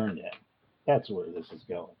not her turn yet. That's where this is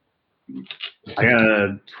going. I got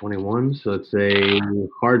a 21, so it's a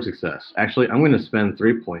hard success. Actually, I'm going to spend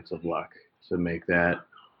 3 points of luck to make that.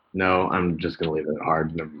 No, I'm just going to leave it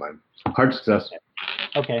hard. Never mind. Hard success.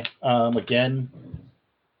 Okay. Again,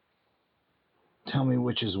 tell me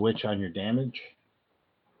which is which on your damage.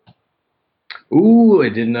 Ooh, I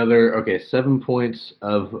did another. Okay, 7 points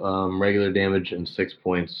of regular damage and 6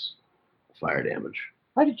 points fire damage.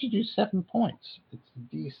 Why did you do 7 points? It's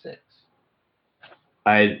D6.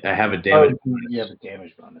 I have a damage. Oh, you have a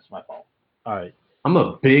damage bonus. My fault. All right. I'm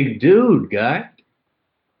a big dude, guy.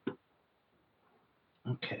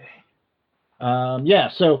 Okay. Yeah.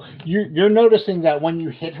 So you're noticing that when you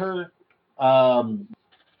hit her, the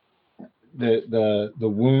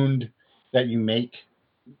wound that you make,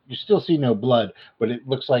 you still see no blood, but it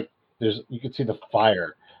looks like you can see the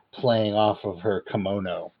fire playing off of her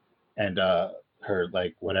kimono and her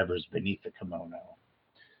like whatever's beneath the kimono.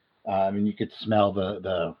 And you could smell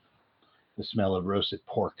the smell of roasted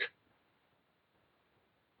pork.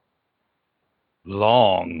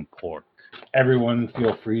 Long pork. Everyone,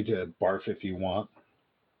 feel free to barf if you want.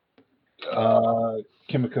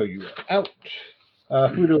 Kimiko, you are out.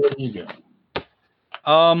 Fudo, what are you doing?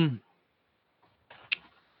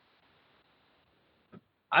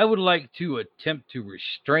 I would like to attempt to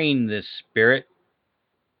restrain this spirit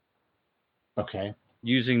Okay.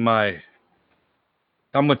 using my.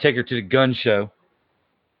 I'm going to take her to the gun show,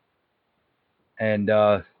 and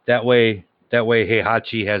that way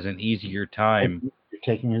Heihachi has an easier time. You're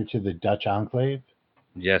taking her to the Dutch Enclave?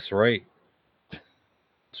 Yes, right.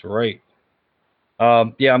 That's right.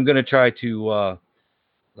 Yeah, I'm going to try to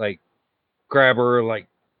like grab her, like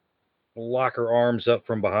lock her arms up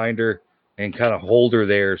from behind her, and kind of hold her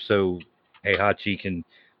there so Heihachi can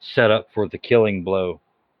set up for the killing blow.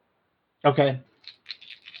 Okay.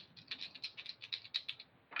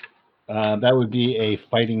 That would be a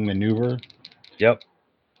fighting maneuver. Yep.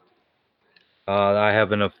 I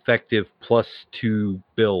have an effective +2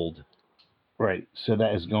 build. Right. So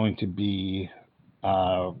that is going to be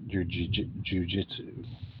your jujitsu.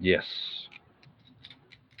 Yes.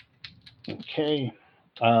 Okay.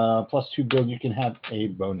 +2 build, you can have a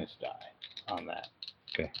bonus die on that.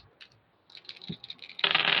 Okay.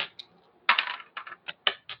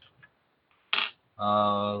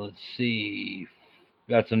 Let's see.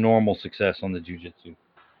 That's a normal success on the jujitsu.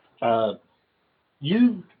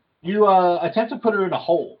 You attempt to put her in a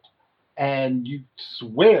hold, and you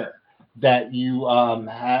swear that you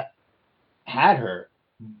had her,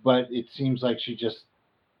 but it seems like she just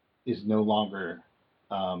is no longer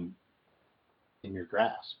um, in your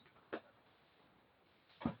grasp.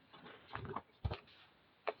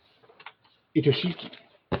 Itoshiki,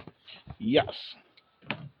 Yes.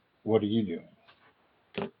 what are you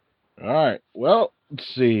doing? All right. Well, let's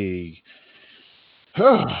see.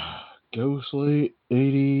 Ghostly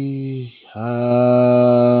 80.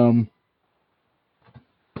 I'm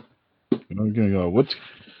gonna go.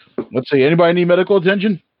 Let's see. Anybody need medical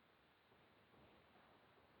attention?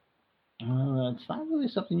 It's not really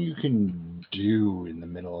something you can do in the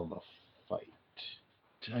middle of a fight.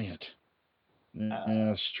 Dang it. Yeah,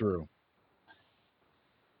 that's true.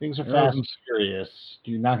 Things are That fast was- and furious.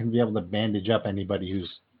 You're not going to be able to bandage up anybody who's.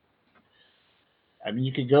 I mean,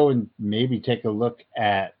 you could go and maybe take a look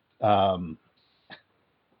at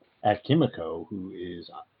Kimiko, who is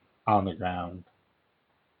on the ground,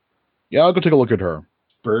 Yeah, I'll go take a look at her.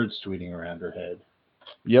 birds tweeting around her head.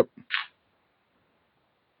 Yep.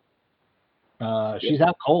 She's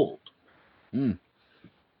out cold. Hmm.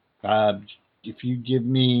 If you give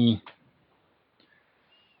me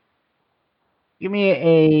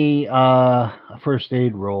a first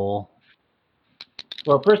aid roll.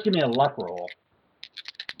 Well, first give me a luck roll.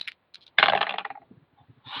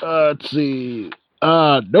 Let's see.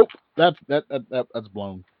 Nope. That's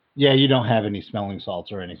blown. Yeah, you don't have any smelling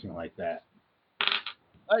salts or anything like that.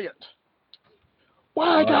 Dang it.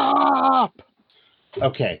 Wake up!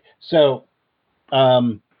 Okay, so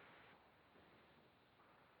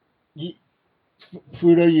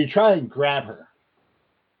Fudo, you try and grab her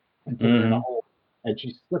and put her in a hole, and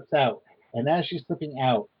she slips out. And as she's slipping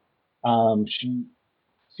out, she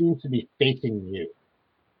seems to be facing you.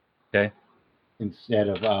 Okay. Instead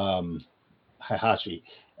of Hayashi,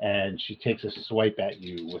 and she takes a swipe at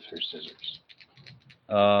you with her scissors.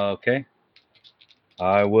 Okay.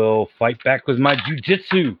 I will fight back with my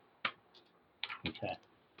jujitsu. Okay.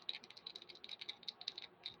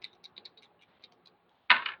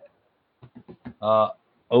 Uh,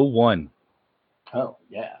 01. Oh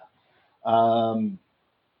yeah.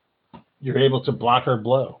 You're able to block her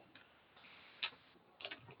blow.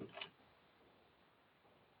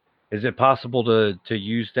 Is it possible to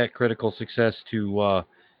use that critical success to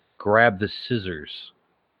grab the scissors?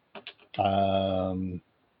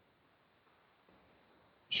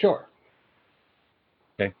 Sure.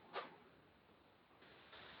 Okay.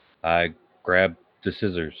 I grab the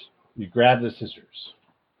scissors. You grab the scissors.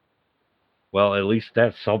 Well, at least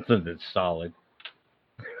that's something that's solid.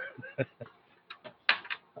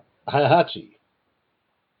 Hayachi,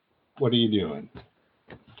 what are you doing?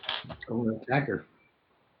 I'm going to attack her.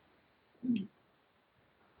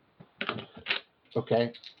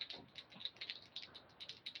 Okay.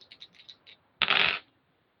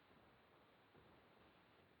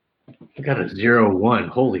 I got a 0-1.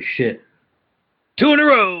 Holy shit. 2 in a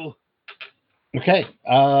row. Okay.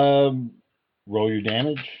 Roll your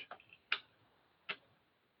damage.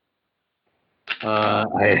 I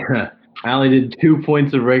only did 2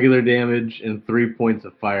 points of regular damage and 3 points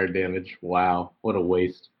of fire damage. Wow, what a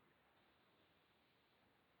waste.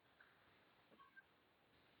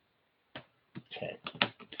 Okay.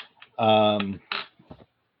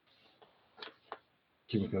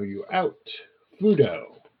 Kimiko, you out. Fudo.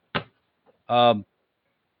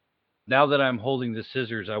 Now that I'm holding the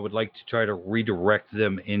scissors, I would like to try to redirect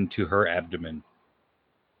them into her abdomen.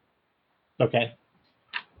 Okay.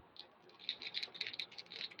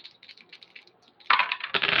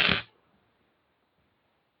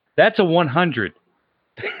 That's a 100.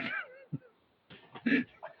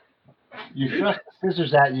 You thrust the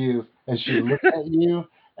scissors at you, and she looks at you,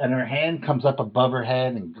 and her hand comes up above her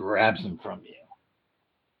head and grabs them from you.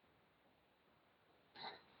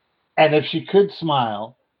 And if she could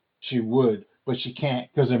smile, she would, but she can't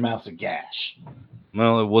because her mouth's a gash.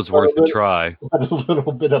 Well, it was worth a try. But a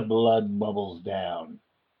little bit of blood bubbles down.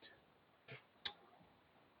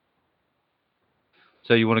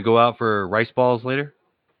 So you want to go out for rice balls later?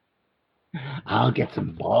 I'll get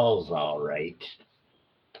some balls, all right.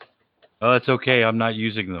 Oh, that's okay. I'm not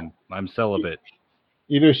using them. I'm celibate.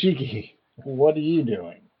 Itoshiki, what are you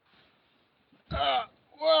doing?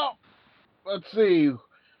 Well, let's see.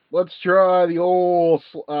 Let's try the old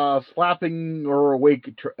slapping or awake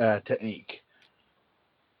technique.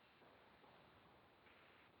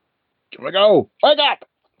 Here we go. Wake up!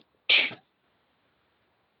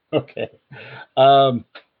 Okay.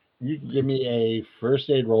 You can give me a first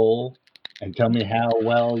aid roll and tell me how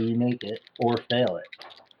well you make it or fail it.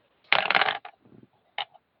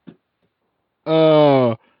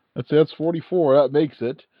 That's 44. That makes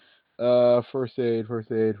it. First aid.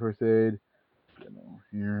 Get over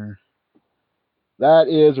here. That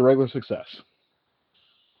is a regular success.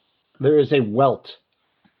 There is a welt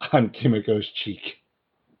on Kimiko's cheek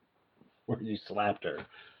where you slapped her.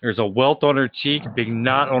 There's a welt on her cheek, a big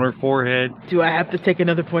knot on her forehead. Do I have to take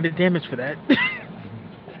another point of damage for that?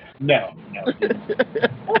 No.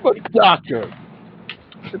 I'm a doctor.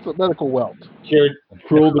 It's a medical welt. You're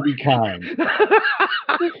cruel to be kind.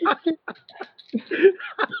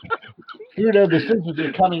 Fudo, the scissors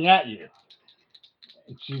are coming at you.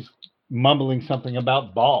 And she's mumbling something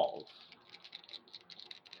about balls.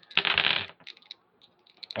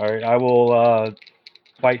 All right, I will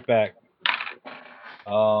fight back.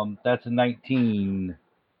 That's a 19,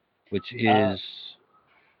 which is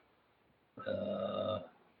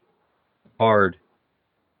hard.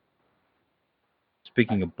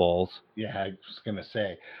 Speaking of balls. Yeah, I was gonna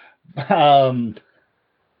say.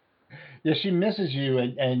 Yeah, she misses you,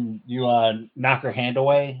 and you knock her hand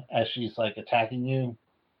away as she's like attacking you.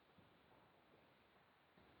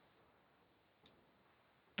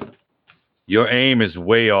 Your aim is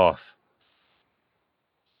way off.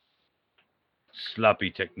 Sloppy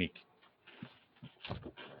technique.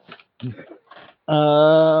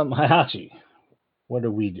 Hayachi, what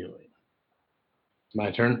are we doing?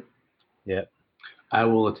 My turn. Yep. I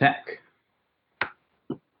will attack.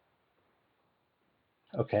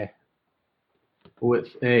 Okay. With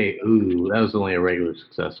a that was only a regular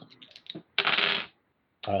success.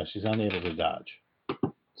 She's unable to dodge.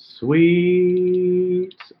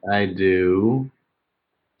 Sweet. I do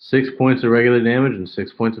 6 points of regular damage and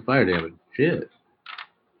 6 points of fire damage. Shit.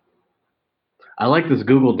 I like this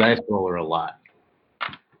Google Dice Roller a lot.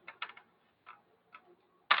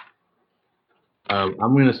 I'm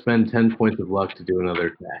going to spend 10 points of luck to do another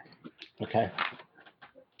attack. Okay.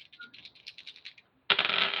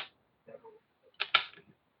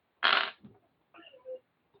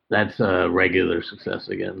 That's a regular success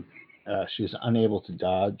again. She's unable to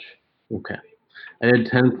dodge. Okay. I did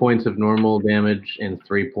 10 points of normal damage and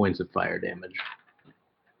 3 points of fire damage.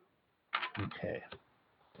 Okay.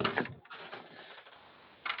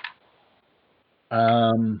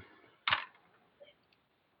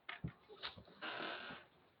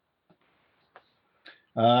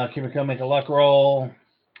 Kimiko, make a luck roll.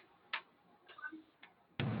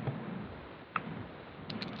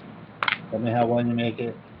 Tell me how well you make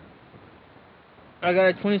it. I got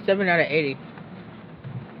a 27 out of 80.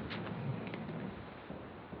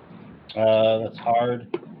 That's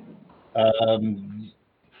hard.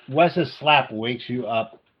 Wes's slap wakes you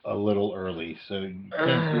up a little early, so you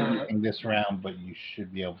can't do anything this round, but you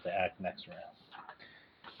should be able to act next round.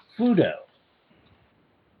 Fudo.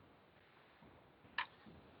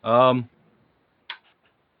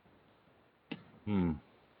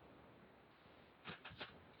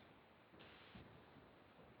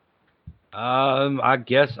 I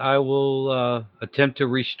guess I will attempt to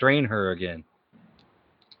restrain her again.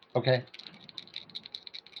 Okay.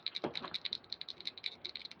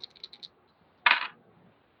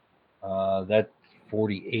 That's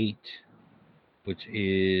 48, which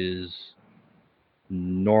is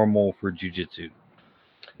normal for jujitsu.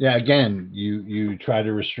 Yeah, again, you try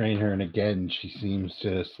to restrain her, and again, she seems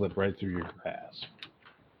to slip right through your grasp.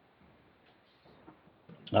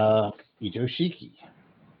 Itoshiki.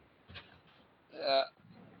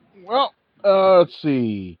 Let's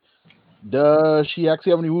see. Does she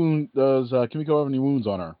actually have any wounds? Does Kimiko have any wounds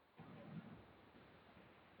on her?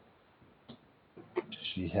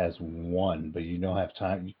 She has one, but you don't have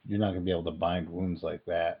time. You're not going to be able to bind wounds like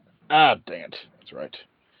that. Ah, dang it. That's right.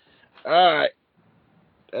 All right.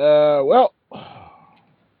 Well.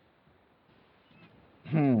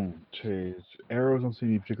 Jeez. Arrows don't seem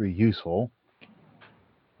to be particularly useful.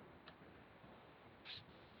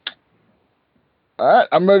 All right.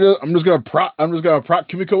 I'm just gonna prop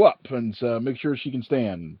Kimiko up and make sure she can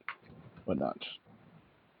stand. Whatnot.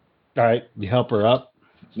 All right. You help her up.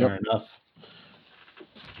 Yep. Fair enough.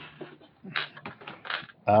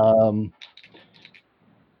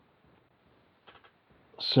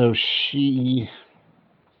 So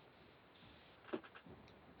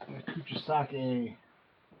Kuchisake,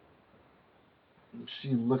 she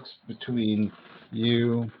looks between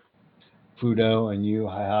you, Fudo, and you,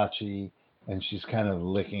 Heihachi, and she's kind of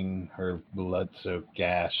licking her blood-soaked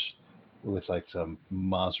gash with like some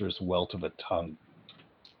monstrous welt of a tongue.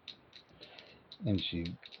 And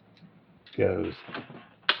she goes,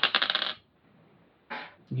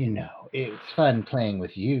 "You know, it's fun playing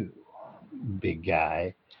with you, big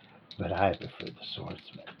guy, but I prefer the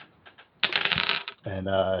swordsman." And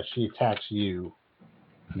she attacks you,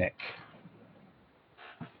 Nick.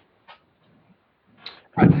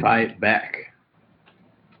 I fight back.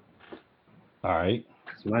 All right.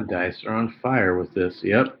 Because my dice are on fire with this.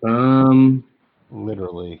 Yep.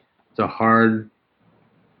 Literally. It's a hard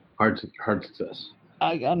success.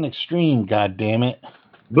 I got an extreme, god damn it.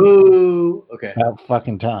 Boo! Okay. About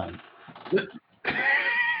fucking time.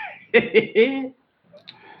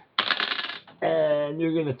 And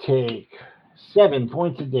you're gonna take 7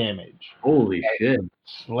 points of damage. Holy shit.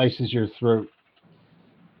 Slices your throat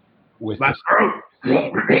with My this.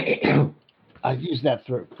 throat! I use that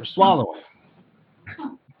throat for swallowing.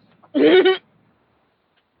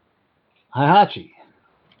 Hihachi.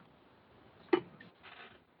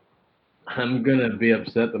 I'm gonna be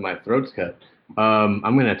upset that my throat's cut. I'm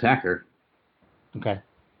gonna attack her. Okay.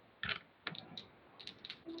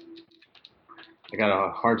 I got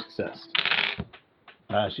a hard success.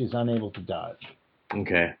 She's unable to dodge.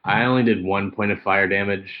 Okay. I only did 1 point of fire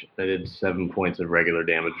damage. I did 7 points of regular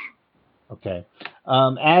damage. Okay.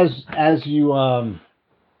 As you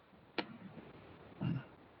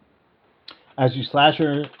slash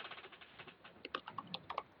her,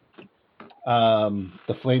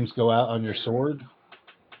 the flames go out on your sword,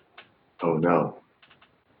 Oh no.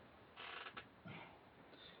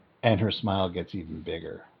 and her smile gets even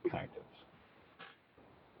bigger, kind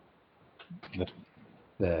of.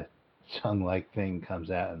 The tongue-like thing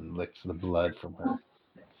comes out and licks the blood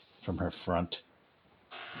from her front.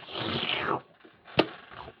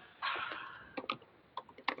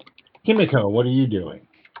 Kimiko, what are you doing?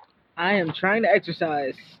 I am trying to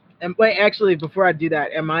exercise. And wait, actually, before I do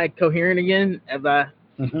that, am I coherent again? Have I?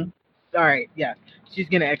 Mm-hmm. All right, yeah. She's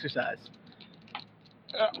gonna exercise.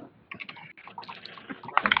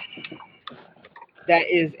 That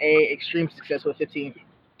is a extreme success with 15.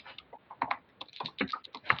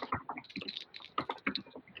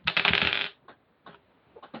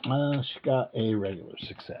 She got a regular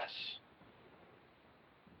success.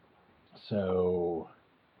 So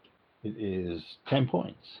it is 10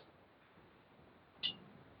 points.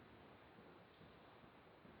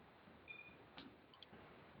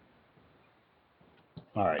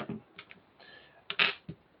 All right.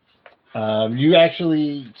 You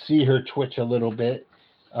actually see her twitch a little bit.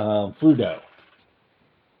 Fudo.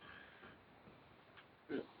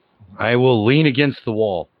 I will lean against the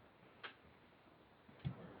wall.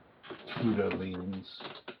 Fudo leans.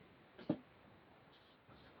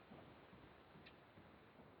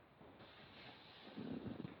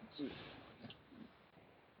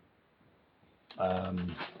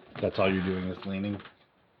 That's all you're doing is leaning.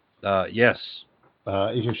 Yes.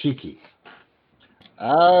 Itoshiki.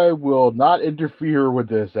 I will not interfere with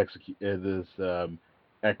this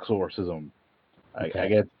exorcism.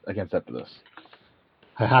 Okay. I can step to this.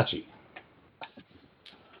 Hihachi.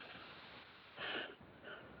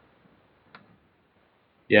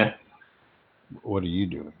 Yeah. What are you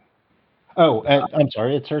doing? Oh, I'm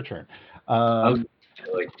sorry. It's her turn. I was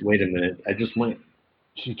like, wait a minute. I just went.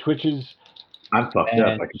 She twitches. I'm fucked And- up.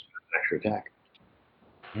 I can do an extra attack.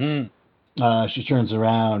 She turns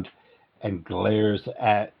around and glares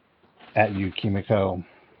at you, Kimiko,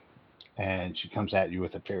 and she comes at you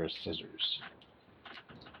with a pair of scissors.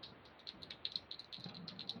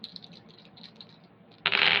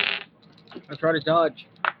 I try to dodge.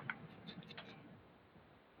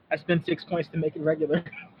 I spend 6 points to make it regular.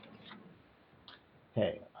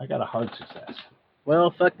 Hey, I got a hard success.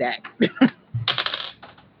 Well, fuck that.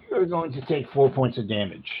 You're going to take 4 points of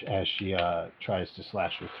damage as she tries to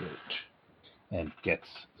slash your throat and gets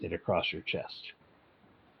it across your chest.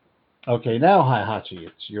 Okay, now Hihachi,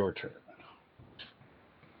 it's your turn.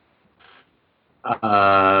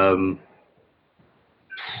 I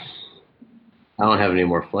don't have any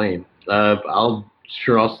more flame. I'll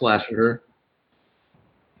slash at her.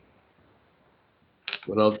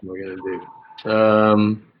 What else am I gonna do?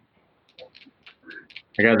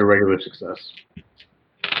 I got a regular success.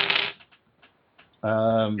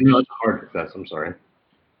 No, it's a hard success. I'm sorry.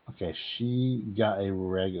 Okay, she got a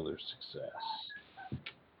regular success.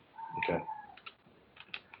 Okay.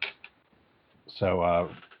 So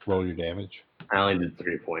roll your damage. I only did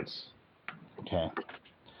 3 points. Okay.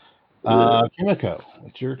 Kimiko,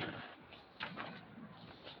 it's your turn.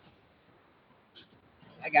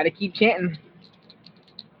 I gotta keep chanting.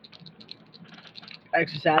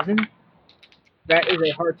 Exercising. That is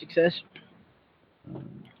a hard success.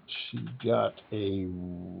 She got a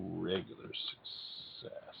regular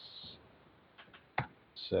success.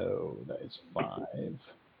 So that is 5.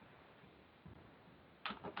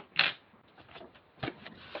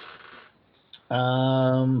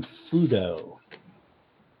 Fudo.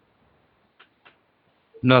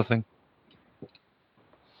 Nothing.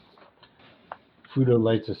 Fudo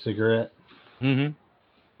lights a cigarette. Mm-hmm.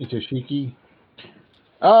 Itoshiki.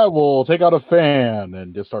 I will take out a fan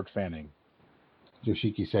and just start fanning.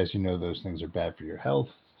 Itoshiki says, you know those things are bad for your health.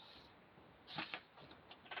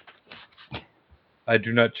 I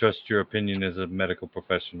do not trust your opinion as a medical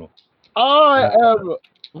professional. I am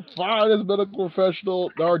fine as a medical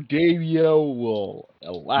professional. Our Davio will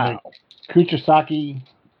allow. Kuchisaki,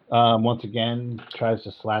 once again, tries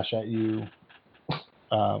to slash at you.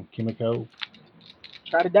 Kimiko.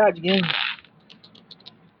 Try to dodge again.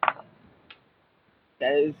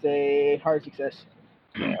 That is a hard success.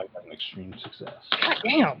 Yeah, I got an extreme success. God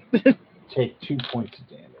damn. Take 2 points of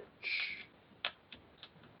damage.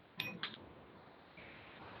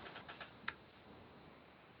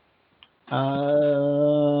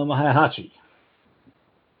 Heihachi.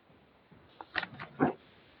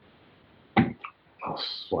 I'll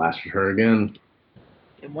slash at her again.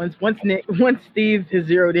 And once Steve has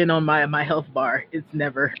zeroed in on my health bar, it's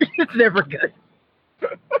never good.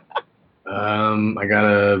 I got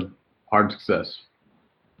a hard success.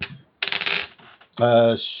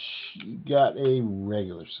 She got a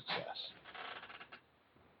regular success.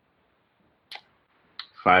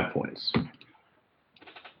 5 points.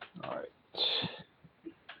 All right.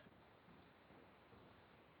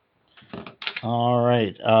 All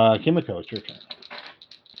right. Kimiko, it's your turn.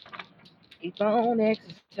 Keep on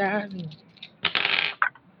exercising.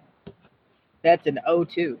 That's an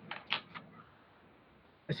O2.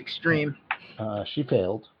 That's extreme. She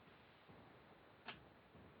failed.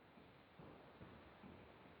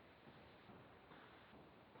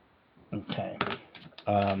 Okay.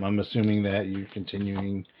 I'm assuming that you're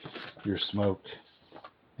continuing your smoke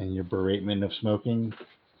and your beratement of smoking.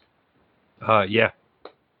 Yeah.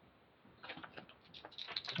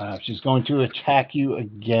 She's going to attack you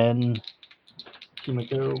again,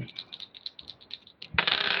 Kimiko.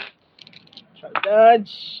 Try to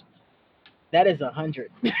dodge. That is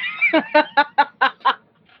 100.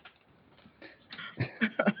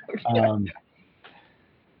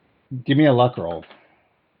 Give me a luck roll.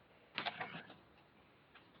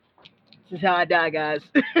 This is how I die, guys.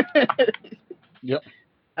 Yep.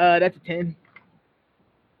 That's a 10.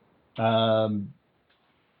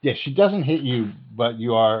 Yeah, she doesn't hit you, but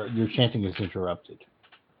your chanting is interrupted.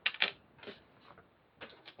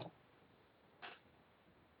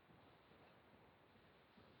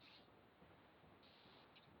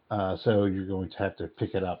 So you're going to have to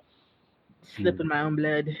pick it up. Slipping my own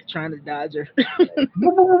blood, trying to dodge her.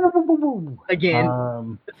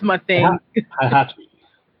 Again, it's my thing. Heihachi.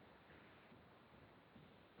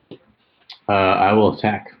 I will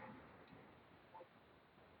attack.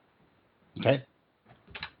 Okay.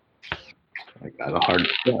 I got a hard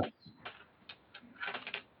success.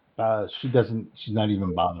 She's not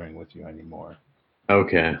even bothering with you anymore.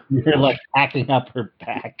 Okay. You're like hacking up her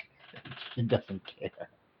back. She doesn't care.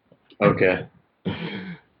 Okay.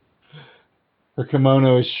 Her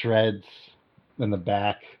kimono is shreds in the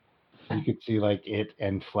back. You could see like it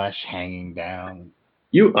and flesh hanging down.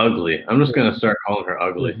 You ugly. I'm just gonna start calling her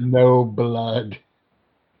ugly. There's no blood.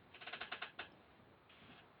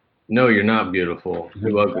 No, you're not beautiful. Her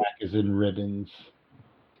You ugly. back is in ribbons.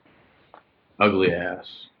 Ugly ass.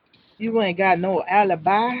 You ain't got no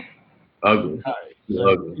alibi. Ugly. All right. You So,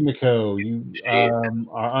 ugly. Kimiko, you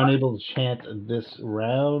are unable to chant this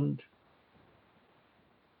round.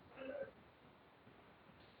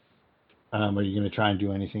 Are you going to try and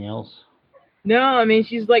do anything else? No, I mean,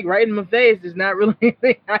 she's like right in my face. There's not really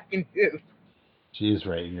anything I can do. She is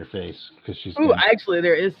right in your face because she's. Ooh, actually,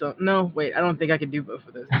 there is some. No, wait, I don't think I can do both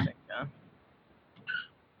of those at the same time.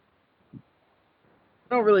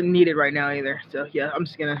 I don't really need it right now either. So, yeah, I'm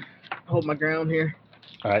just going to hold my ground here.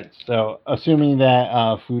 All right. So, assuming that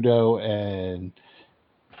Fudo and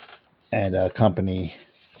company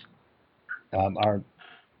are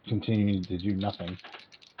continuing to do nothing,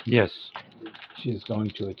 Yes. she is going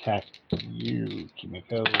to attack you,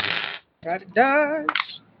 Kimiko. Try to dodge.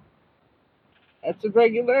 That's a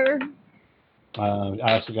regular. I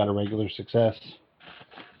also got a regular success.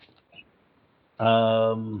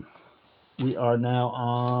 We are now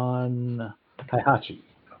on Heihachi.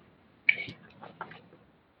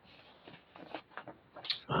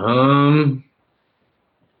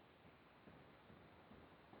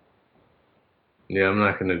 Yeah, I'm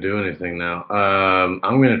not gonna do anything now. I'm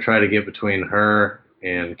gonna try to get between her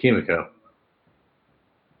and Kimiko.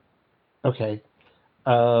 Okay.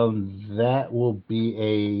 That will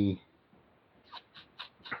be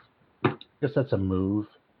I guess that's a move.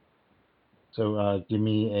 So give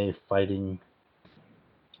me a fighting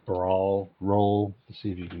brawl roll to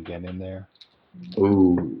see if you can get in there.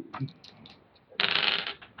 Ooh.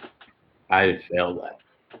 I failed that.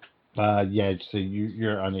 Yeah, so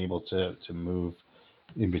you're unable to move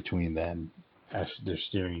in between them as they're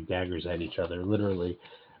steering daggers at each other, literally.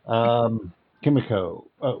 Kimiko,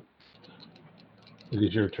 oh, it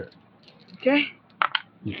is your turn. Okay.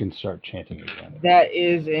 You can start chanting again. That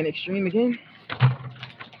is an extreme again.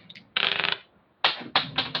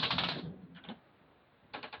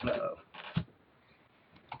 Uh-oh.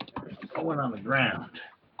 Going on the ground.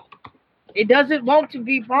 It doesn't want to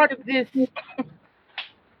be part of this.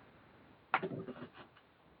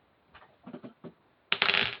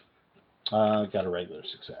 Got a regular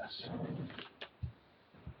success.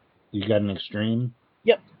 You got an extreme?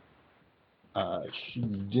 Yep. She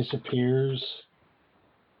disappears.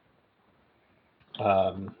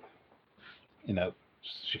 You know,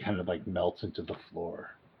 she kind of like melts into the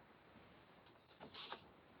floor.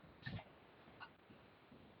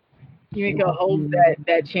 Yumiko holds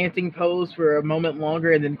that chanting pose for a moment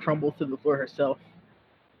longer and then crumbles to the floor herself.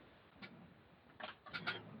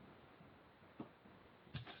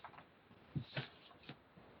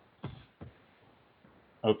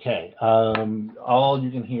 Okay. All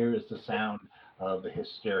you can hear is the sound of the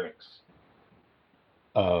hysterics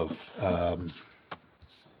of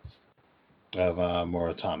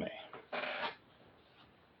Muratame.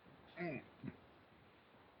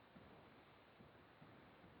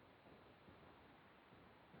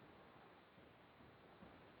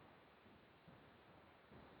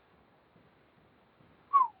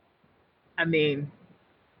 I mean,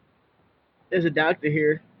 there's a doctor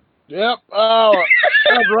here. Yep. Oh,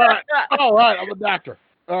 that's right. All right. I'm a doctor.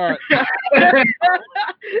 All right.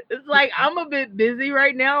 It's like I'm a bit busy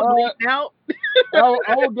right now, bleeding out.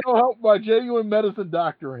 I will go help my genuine medicine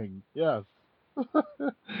doctoring. Yes. All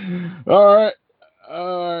right.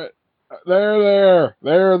 All right. There.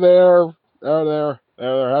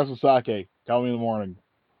 Have some sake. Call me in the morning.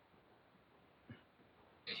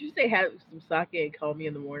 Did you say have some sake and call me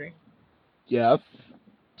in the morning? Yes.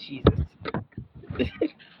 Jesus.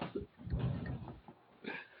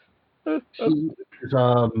 She's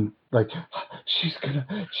like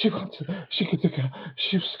she wants to, she could take a,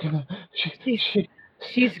 she's gonna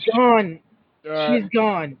She's gone. All right. She's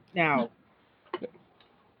gone now.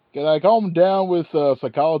 Can I calm him down with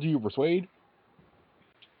psychology or persuade?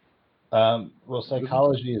 well,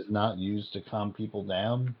 psychology is not used to calm people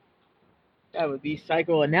down. That would be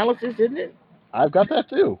psychoanalysis, isn't it? I've got that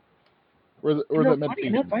too. Or is No, that funny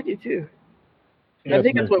meditation? enough, I do too. I Yes,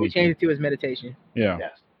 think that's what we meditation. changed it to, is meditation. Yeah.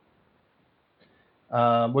 Yes.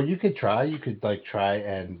 Well, you could try. You could like try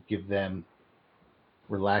and give them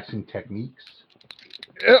relaxing techniques.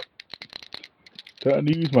 Yep. Time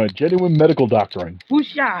to use my genuine medical doctoring.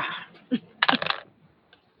 Whoosha!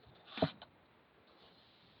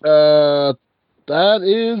 That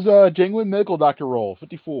is a genuine medical doctor roll,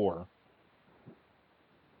 54.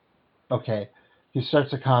 Okay. He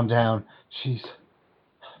starts to calm down. She's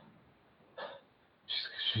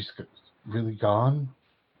really gone.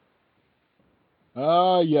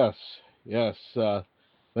 Yes.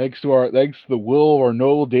 Thanks to the will of our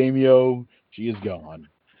noble daimyo, she is gone.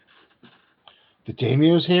 The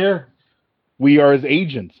daimyo's here. We are his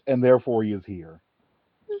agents, and therefore he is here.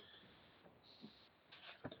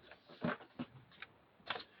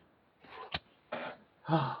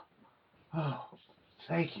 Oh,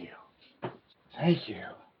 thank you.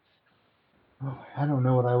 Oh, I don't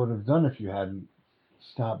know what I would have done if you hadn't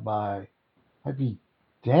stopped by. I'd be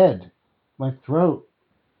dead. My throat.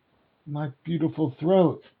 My beautiful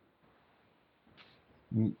throat.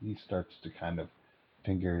 He starts to kind of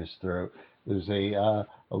finger his throat. There's a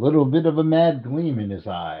little bit of a mad gleam in his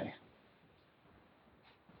eye.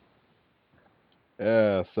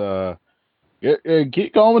 Yes.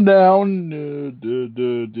 Keep calming down.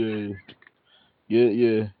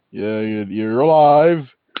 You're alive,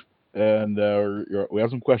 and we have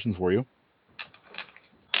some questions for you.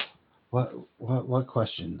 What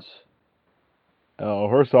questions?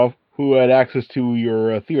 First off, who had access to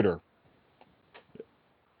your theater?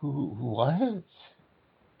 What?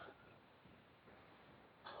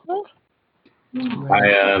 I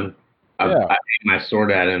aimed my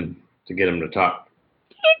sword at him to get him to talk.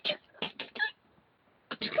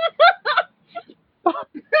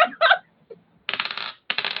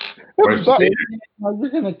 Where's the theater? Are you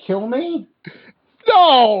gonna kill me?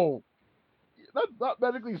 No, that's not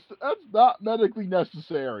medically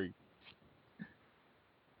necessary.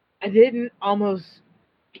 I didn't almost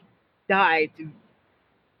die to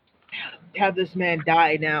have this man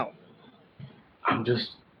die now. I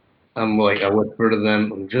whisper to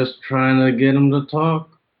them, I'm just trying to get him to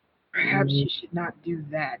talk. Perhaps you should not do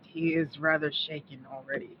that. He is rather shaken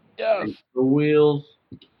already. Yes. The wheels.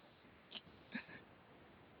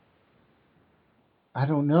 I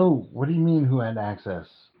don't know. What do you mean? Who had access?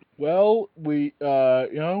 Well, we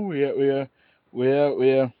we have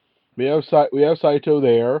Saito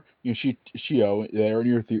there, Shio there in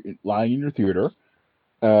your lying in your theater,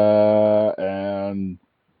 and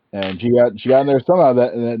she got in there somehow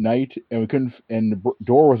that night, and we couldn't, and the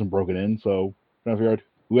door wasn't broken in, so trying to figure out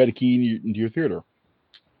who had a key into your theater.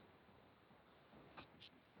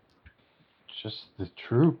 Just the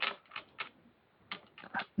troop.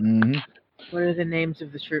 Mm-hmm. What are the names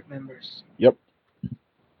of the troop members? Yep.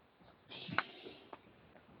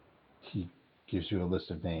 He gives you a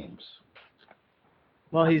list of names.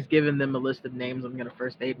 While he's giving them a list of names, I'm gonna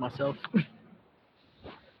first aid myself.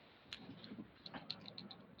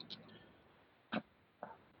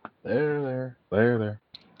 There.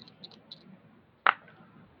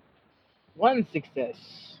 1 success.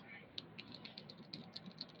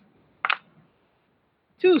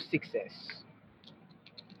 2 success.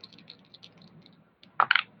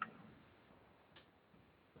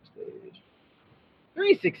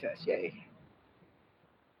 3 success. Yay.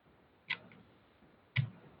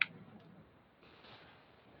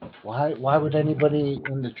 Why would anybody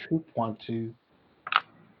in the troop want to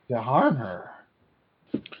harm her?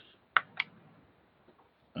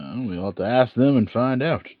 We'll have to ask them and find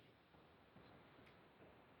out.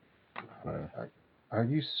 Are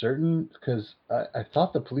you certain? Because I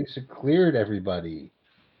thought the police had cleared everybody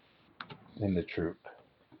in the troop.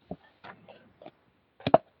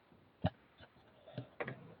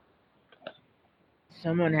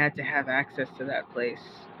 Someone had to have access to that place.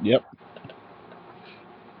 Yep.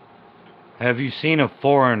 Have you seen a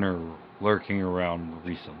foreigner lurking around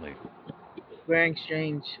recently? Wearing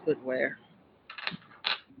strange footwear.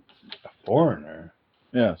 A foreigner?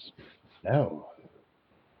 Yes. No.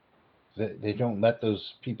 They don't let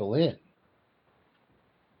those people in.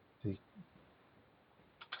 We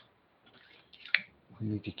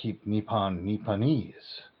need to keep Nipponese.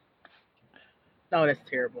 Oh, that's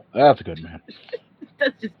terrible. That's a good man.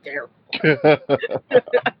 That's just terrible.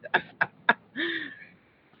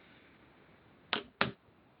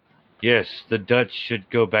 Yes, the Dutch should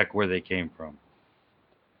go back where they came from.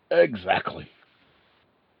 Exactly.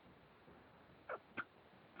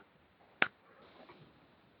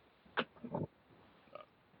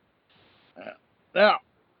 Now,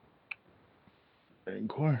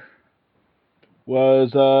 inquire.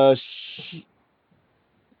 Was does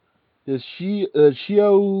she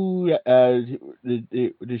Shio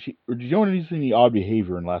did she notice any odd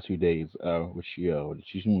behavior in the last few days with Shio? Did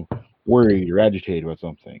she seem worried or agitated about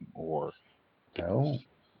something, or No.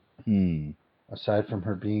 hmm? Aside from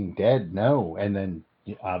her being dead, no. And then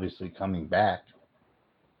obviously coming back.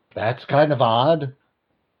 That's kind of odd.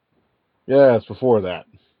 Yes, before that.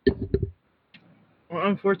 Well,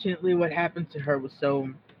 unfortunately, what happened to her was so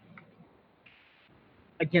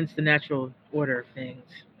against the natural order of things.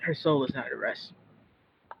 Her soul is not at rest.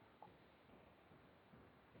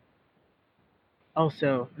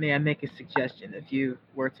 Also, may I make a suggestion? If you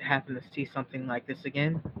were to happen to see something like this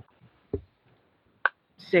again,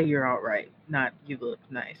 say you're alright, not you look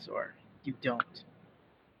nice or you don't.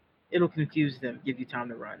 It'll confuse them, give you time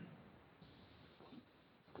to run.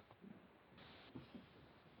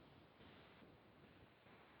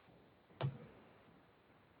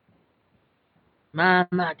 Mama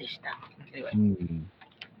deshita. Anyway, Hmm.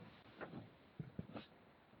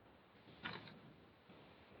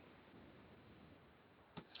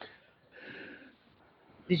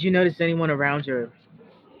 did you notice anyone around your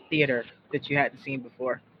theater that you hadn't seen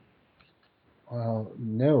before? Well,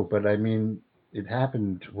 no, but I mean, it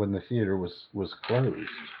happened when the theater was closed.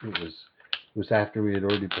 It was after we had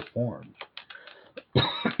already performed.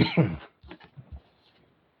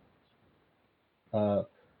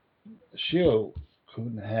 Shio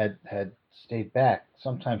Kun had stayed back.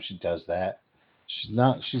 Sometimes she does that. She's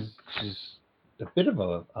not. She's a bit of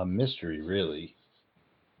a mystery, really.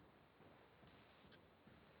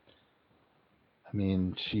 I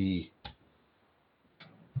mean, she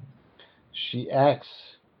acts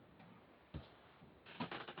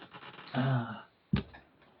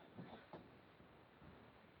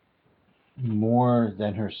more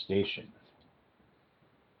than her station.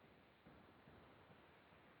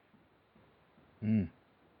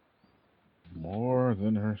 More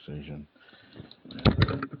than her station.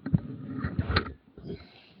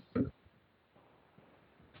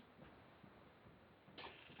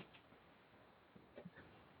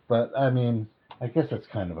 But I mean, I guess that's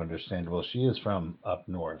kind of understandable. She is from up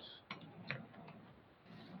north.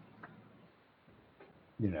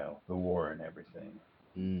 You know, the war and everything.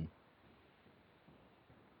 Hmm.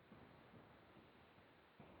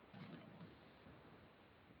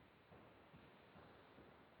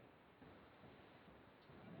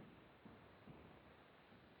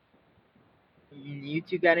 You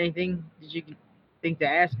two got anything that you think to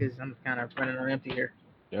ask? Because I'm kind of running on empty here.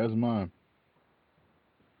 That's mine.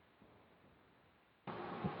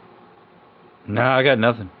 No, I got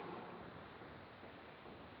nothing.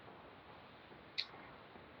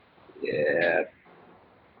 Yeah.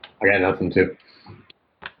 I got nothing too.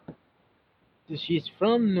 So she's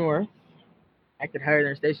from North. I could hire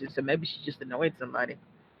her station, so maybe she just annoyed somebody.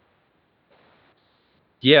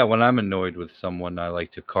 Yeah, when I'm annoyed with someone, I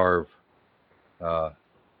like to carve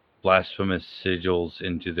blasphemous sigils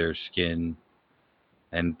into their skin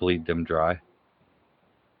and bleed them dry.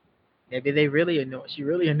 Maybe they really annoy. She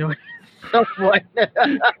really annoyed someone.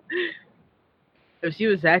 If she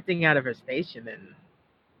was acting out of her station, then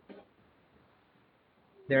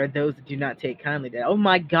there are those that do not take kindly to. Oh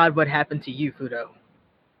my God, what happened to you, Fudo?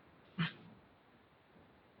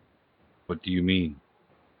 What do you mean?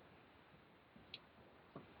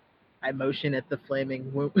 I motion at the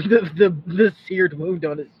flaming wound, the seared wound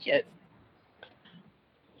on his chest.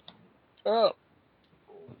 Oh,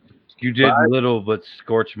 You did little but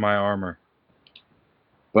scorch my armor.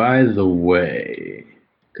 By the way,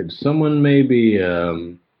 could someone maybe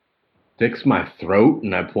fix my throat?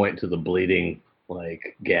 And I point to the bleeding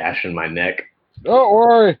like gash in my neck. don't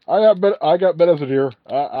worry. I got medicine here.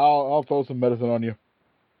 I'll throw some medicine on you.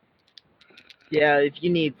 Yeah, if you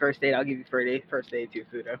need first aid, I'll give you first aid too,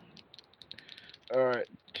 Fudo. All right.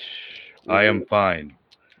 I am fine.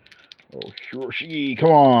 Oh, sure.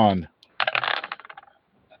 Come on.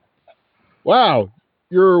 Wow,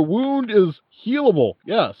 your wound is healable.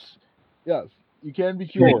 Yes. Yes. You can be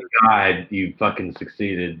Thank cured. God you fucking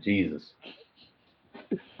succeeded. Jesus.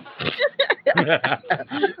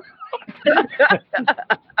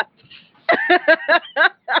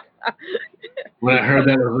 When I heard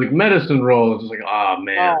that, I was like, medicine roll. It's just like, oh,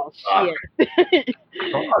 man. Oh shit!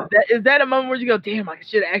 is that a moment where you go, damn? I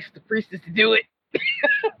should have asked the priestess to do it.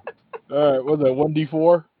 All right. What's that?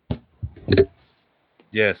 1d4.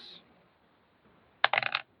 Yes.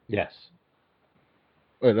 Yes.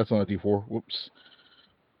 Wait, that's not a d4. Whoops.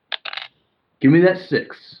 Give me that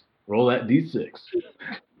 6. Roll that d6.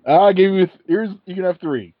 I gave you. Here's. You can have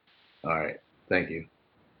 3. All right. Thank you.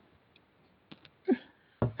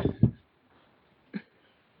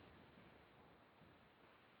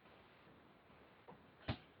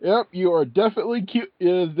 Yep, you are definitely it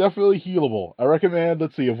is definitely healable. I recommend,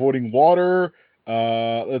 let's see, avoiding water,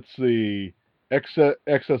 let's see,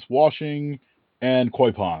 excess washing, and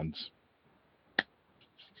koi ponds.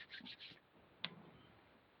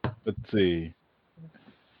 Let's see.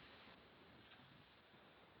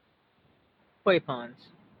 Koi ponds.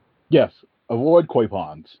 Yes, avoid koi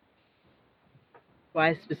ponds.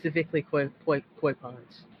 Why specifically koi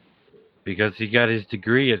ponds? Because he got his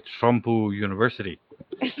degree at Trumpu University.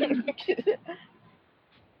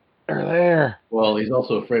 They're there. Well, he's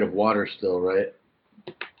also afraid of water still, right?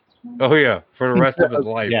 Oh yeah, for the rest of his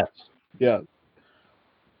life. Yes. Yeah.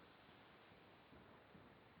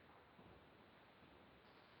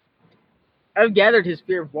 I've gathered his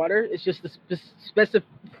fear of water. It's just the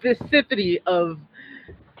specificity of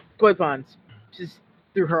koi ponds just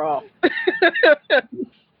threw her off.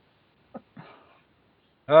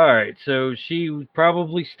 All right, so she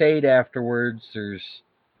probably stayed afterwards. There's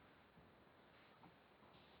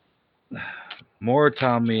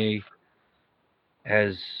Moritami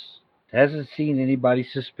hasn't seen anybody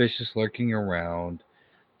suspicious lurking around.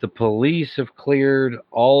 The police have cleared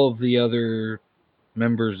all of the other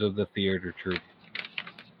members of the theater troupe.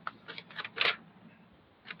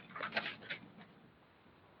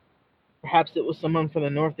 Perhaps it was someone from the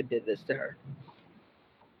north that did this to her.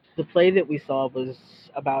 The play that we saw was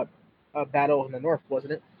about a battle in the north,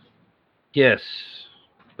 wasn't it? Yes,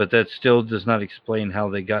 but that still does not explain how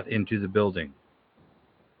they got into the building.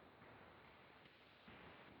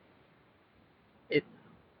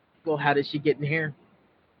 Well, how did she get in here?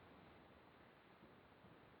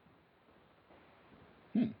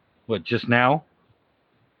 What, just now?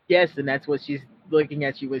 Yes, and that's what she's looking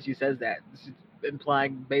at you when she says that. She's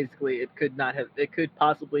implying basically it could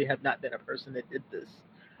possibly have not been a person that did this.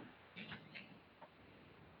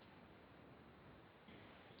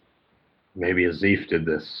 Maybe Azif did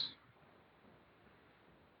this.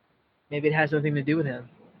 Maybe it has nothing to do with him.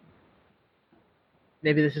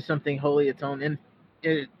 Maybe this is something wholly its own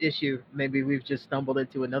issue. Maybe we've just stumbled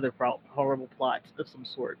into another horrible plot of some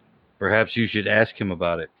sort. Perhaps you should ask him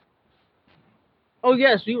about it. Oh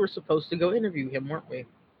yes, we were supposed to go interview him, weren't we?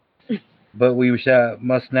 But we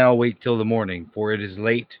must now wait till the morning, for it is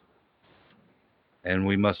late, and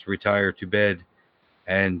we must retire to bed,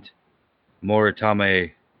 and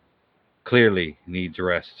Moritame clearly needs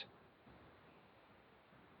rest.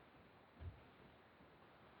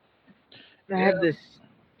 I have this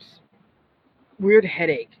weird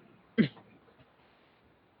headache. Maybe,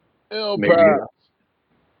 Elpass.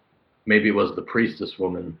 maybe it was the priestess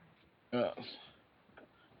woman. Yes.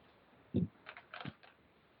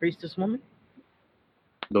 Priestess woman?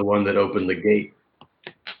 The one that opened the gate.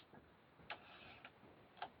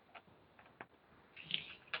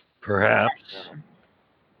 Perhaps.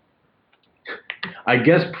 I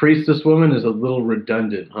guess priestess woman is a little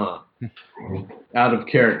redundant, huh? Out of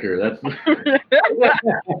character. That's.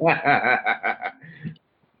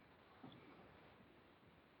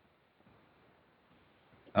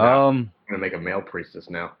 I'm gonna make a male priestess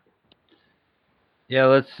now. Yeah,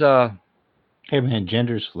 let's Hey man,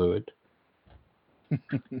 gender's fluid.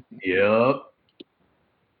 Yep.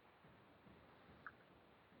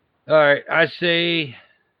 all right, I say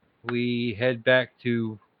we head back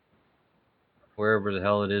to wherever the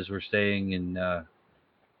hell it is we're staying and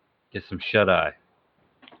get some shut eye.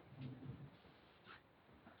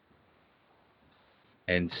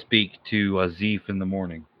 And speak to Azif in the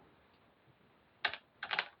morning.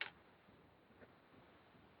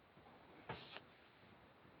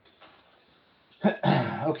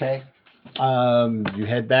 Okay. You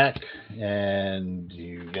head back and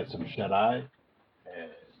you get some shut eye, and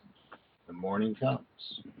the morning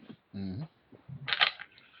comes. Mhm.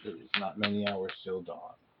 There's not many hours till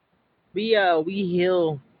dawn. We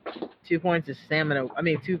heal 2 points of stamina. I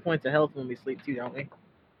mean 2 points of health when we sleep too, don't we?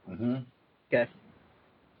 Mm-hmm. Okay.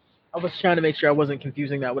 I was trying to make sure I wasn't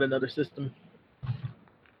confusing that with another system.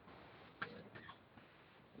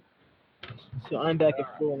 So I'm back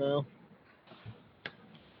at full now.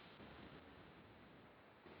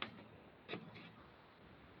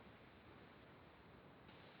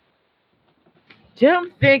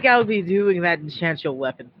 Don't think I'll be doing that enchant your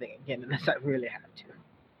weapon thing again unless I really have to.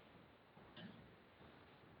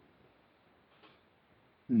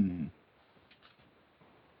 Hmm.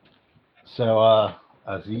 So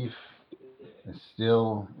Azif is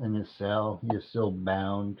still in his cell. He is still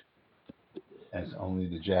bound as only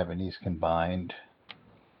the Japanese can bind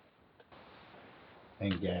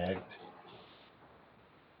and gagged.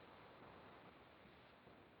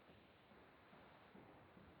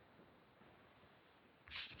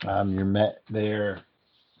 You're met there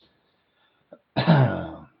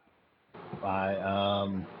by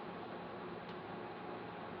hold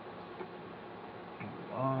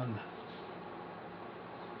on.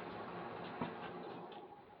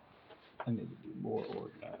 I need to be more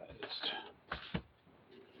organized.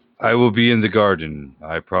 I will be in the garden.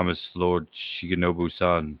 I promised Lord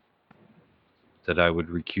Shigenobu-san that I would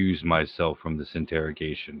recuse myself from this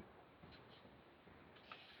interrogation.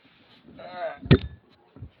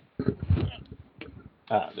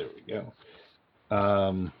 There we go.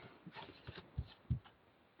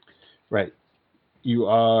 Right. You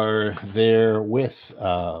are there with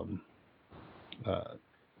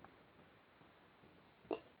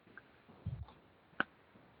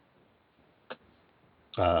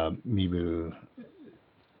Mibu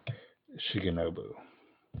Shigenobu,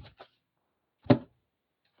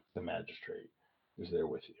 the magistrate, is there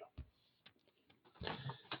with you.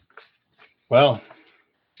 Well,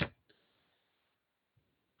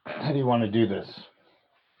 how do you want to do this?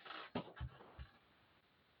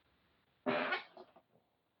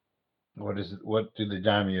 What is it? What do the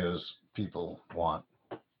daimyo's people want?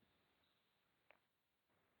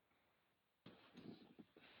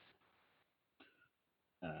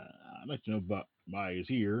 I'd like to know about why he's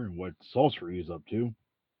here and what sorcery he's up to.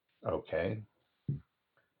 Okay.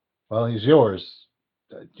 Well, he's yours.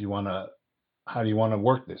 Do you want to? How do you want to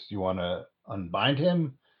work this? Do you want to unbind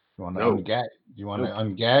him? You want to No. ungag? Do you want Nope. to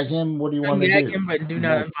ungag him? What do you want to Ungag do? him, but do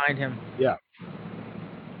not unbind him. Yeah.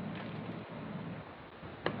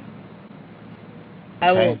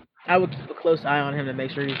 Okay. I will keep a close eye on him to make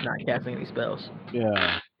sure he's not casting any spells.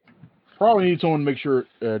 Yeah. Probably need someone to make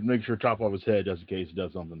sure chop off his head just in case he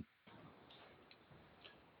does something.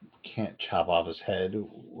 Can't chop off his head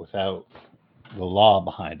without the law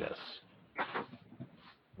behind us.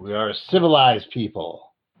 We are a civilized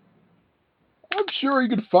people. I'm sure he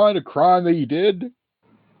could find a crime that he did.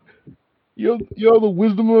 You have the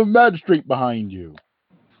wisdom of a magistrate behind you.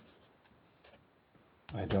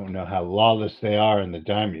 I don't know how lawless they are in the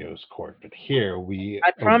daimyo's court, but here we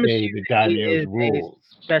I promise obey you the that he daimyo's is rules.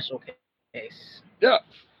 a special case. Yeah.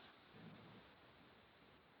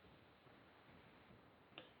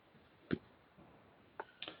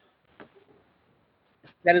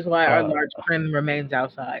 That is why our large friend remains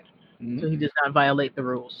outside, so he does not violate the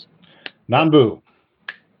rules. Nanbu,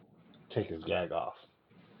 take his gag off.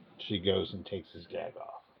 She goes and takes his gag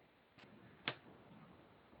off.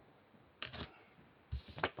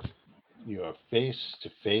 You are face to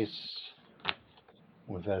face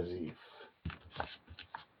with Azif.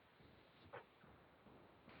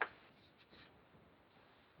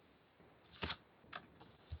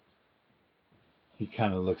 He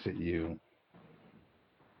kind of looks at you.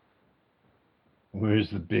 Where's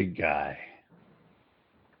the big guy?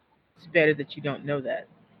 It's better that you don't know that.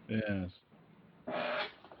 Yes.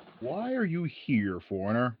 Why are you here,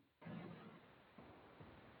 foreigner?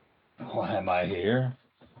 Why am I here?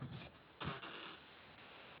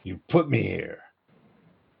 You put me here.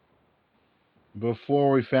 Before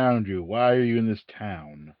we found you, why are you in this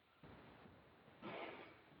town?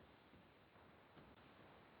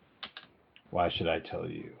 Why should I tell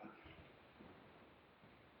you?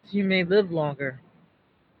 So you may live longer.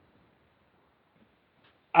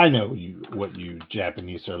 I know what you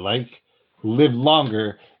Japanese are like. Live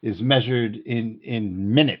longer is measured in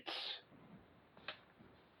minutes.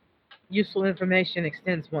 Useful information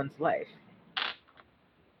extends one's life.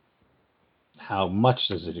 How much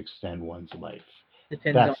does it extend one's life?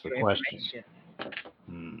 Depends That's on the your question.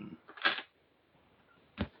 information.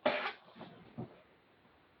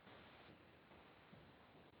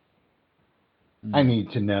 I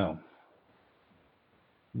need to know.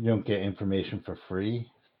 You don't get information for free.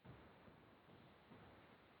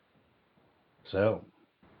 So,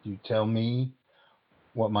 you tell me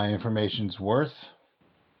what my information's worth?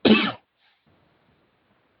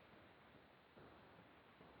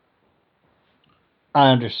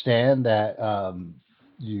 I understand that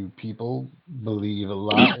you people believe a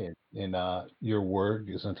lot in your word,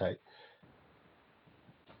 Gesundheit,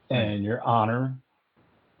 and your honor.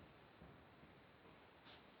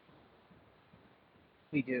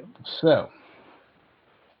 We do. So,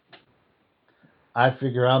 I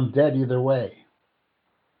figure I'm dead either way.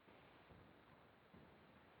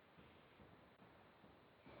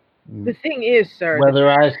 The thing is, sir,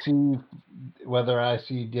 Whether I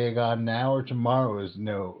see Dagon now or tomorrow is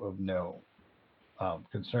of no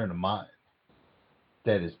concern of mine.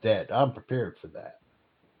 Dead is dead. I'm prepared for that.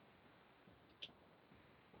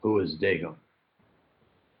 Who is Dagon?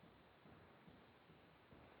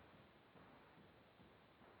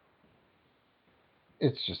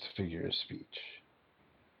 It's just a figure of speech.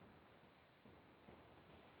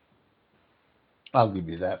 I'll give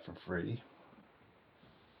you that for free.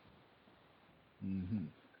 Mm-hmm.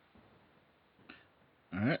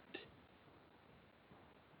 All right.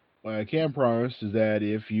 What I can promise is that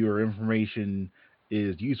if your information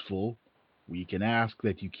is useful, we can ask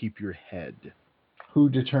that you keep your head. Who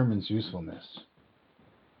determines usefulness?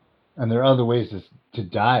 And there are other ways to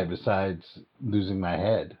die besides losing my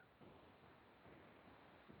head.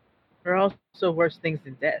 there are also worse things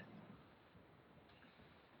than death.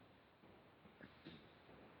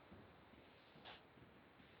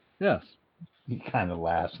 Yes. He kind of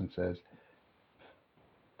laughs and says,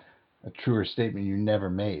 a truer statement you never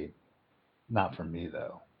made. Not from me,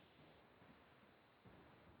 though.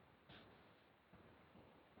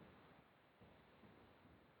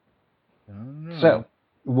 I don't know. So,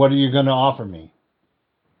 what are you going to offer me?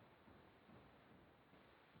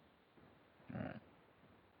 All right.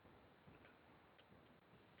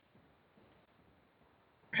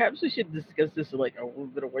 Perhaps we should discuss this like a little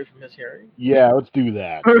bit away from his hearing. Yeah, let's do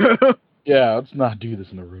that. Yeah, let's not do this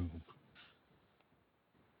in the room.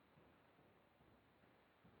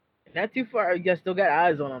 Not too far. You guys still got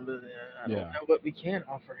eyes on him, but I don't Yeah. know what we can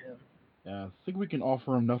offer him. I think we can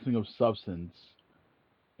offer him nothing of substance,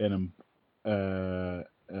 and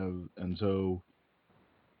so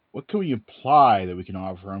what can we imply that we can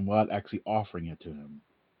offer him without actually offering it to him?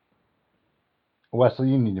 Wesley,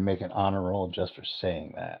 you need to make an honor roll just for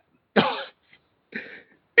saying that.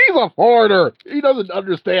 He's a foreigner. He doesn't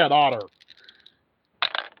understand honor.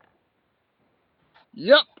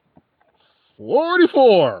 Yep.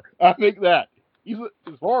 44. I think that. He's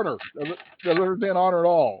a foreigner. Doesn't understand honor at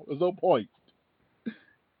all. There's no point.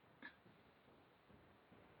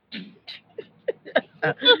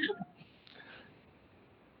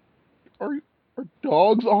 Are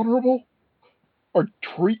dogs honorable? Are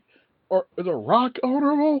is a rock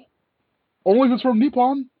honorable? Only if it's from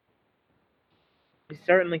Nippon? We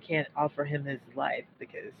certainly can't offer him his life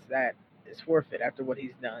because that is forfeit after what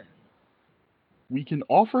he's done. We can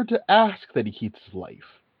offer to ask that he keeps his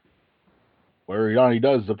life. Whether or not he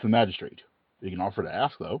does is up to the magistrate. We can offer to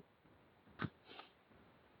ask, though.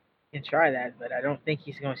 We can try that, but I don't think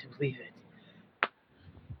he's going to believe it.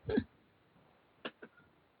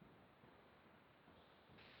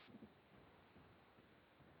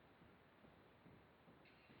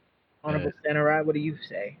 Honorable Samurai, what do you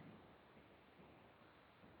say?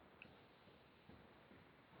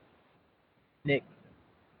 Nick.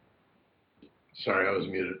 Sorry, I was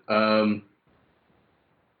muted. I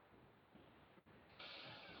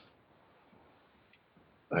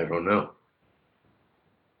don't know.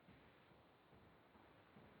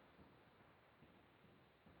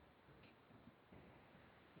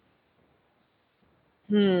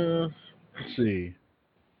 Let's see.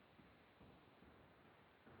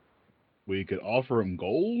 We could offer him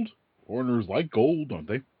gold. Foreigners like gold, don't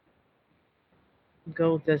they?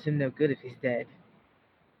 Gold does him no good if he's dead.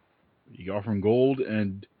 You can offer him gold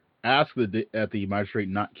and ask at the magistrate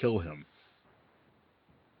not kill him.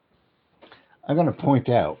 I'm going to point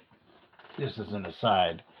out, just as an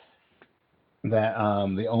aside, that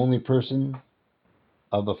the only person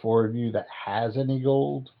of the four of you that has any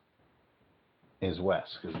gold is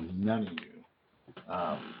Wes, because none of you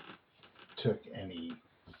took any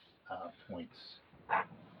points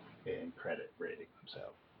in credit rating. So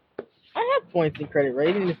I have points in credit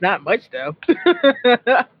rating. It's not much though.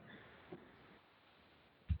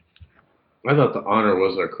 I thought the honor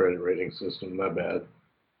was our credit rating system. My bad.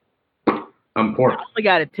 I'm poor. I only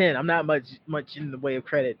got a 10. I'm not much in the way of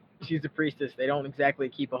credit. She's a priestess. They don't exactly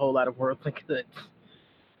keep a whole lot of worldly goods.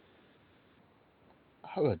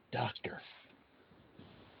 How a doctor?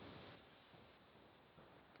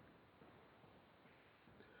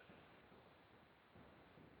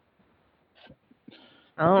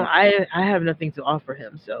 I have nothing to offer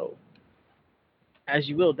him, so as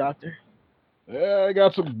you will, doctor. Yeah, I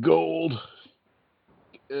got some gold.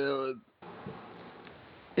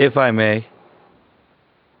 If I may.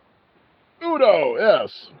 Udo,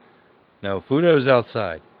 yes. No, Fudo's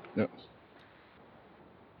outside. Yes.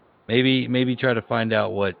 Maybe try to find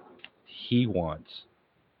out what he wants.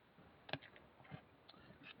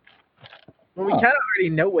 Well, we kind of already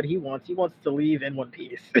know what he wants. He wants to leave in one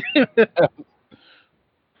piece.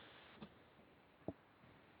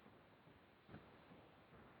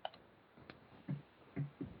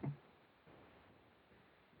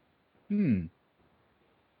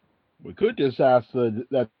 We could just ask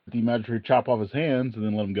that the magistrate chop off his hands and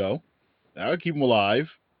then let him go. That would keep him alive.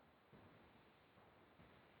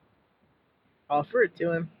 Offer it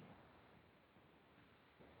to him.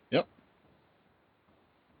 Yep.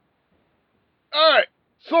 All right,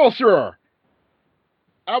 sorcerer.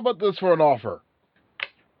 How about this for an offer?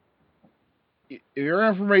 If your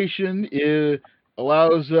information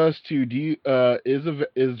allows us to is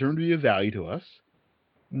determined to be of value to us,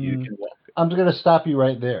 you can walk. I'm just going to stop you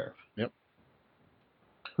right there. Yep.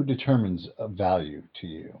 Who determines a value to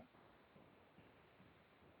you?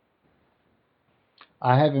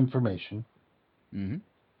 I have information. Mm-hmm.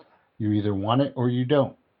 You either want it or you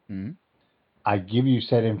don't. Mm-hmm. I give you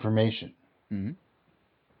said information. Mm-hmm.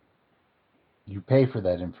 You pay for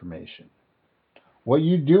that information. What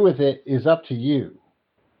you do with it is up to you.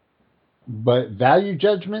 But value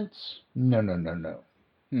judgments? No.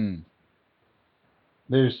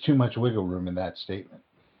 There's too much wiggle room in that statement.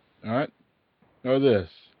 All right. Know this.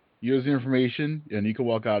 Use the information, and you can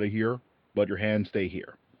walk out of here, but your hands stay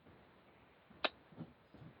here.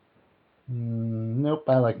 Nope,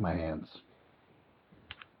 I like my hands.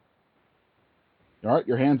 All right,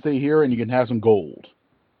 your hands stay here, and you can have some gold.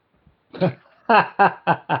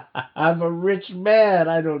 I'm a rich man.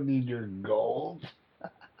 I don't need your gold.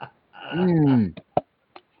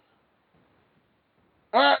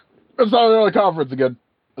 All right, let's have another conference again.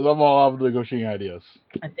 I'm all out of negotiating ideas.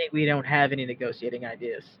 I think we don't have any negotiating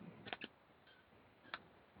ideas.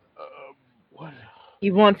 What?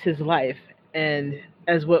 He wants his life, and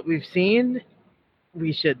as what we've seen,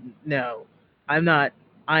 we should know. I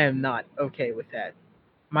am not okay with that.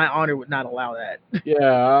 My honor would not allow that.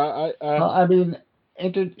 Yeah, Well, I mean,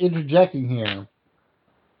 interjecting here,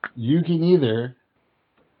 you can either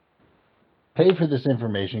pay for this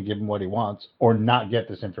information, give him what he wants, or not get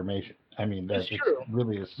this information. I mean, that's true.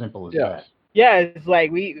 Really as simple as Yes. that. Yeah, it's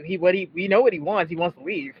like we know what he wants. He wants to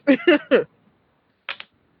leave.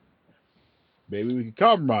 Maybe we can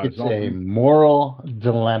compromise. It's a moral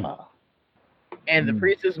dilemma. And the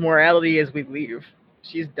priestess' morality is we leave.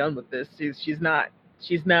 She's done with this. She's not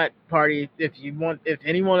party. If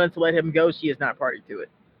anyone wants to let him go, she is not party to it.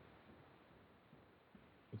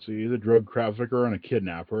 So he's a drug trafficker and a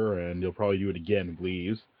kidnapper, and he'll probably do it again if he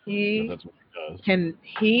leaves. That's what he does.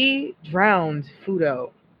 He drowned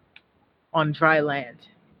Fudo on dry land.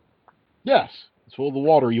 Yes, it's full of the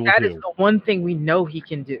water. You will That do. is the one thing we know he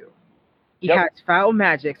can do. He has foul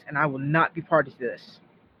magics, and I will not be party to this.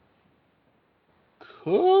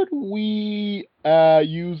 Could we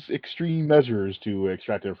use extreme measures to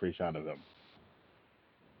extract information out of him?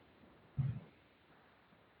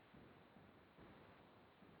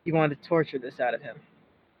 You want to torture this out of him.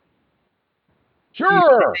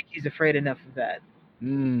 Sure. think he's afraid enough of that.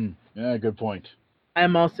 Yeah, good point.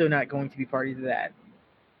 I'm also not going to be party to that.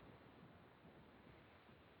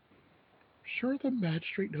 Sure, the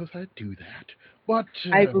magistrate knows how to do that, but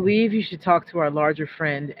I believe you should talk to our larger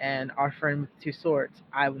friend and our friend with the two swords.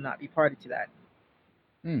 I will not be party to that.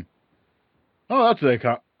 that's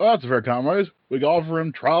a fair compromise. We can offer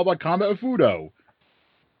him trial by combat with Fudo.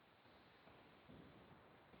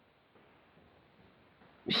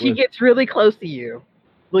 She gets really close to you,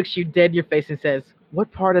 looks you dead in your face, and says,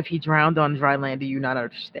 "What part of he drowned on dry land do you not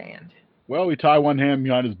understand? Well, we tie one hand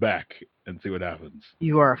behind his back and see what happens.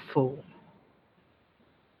 You are a fool."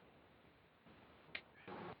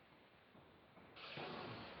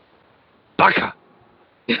 Baka!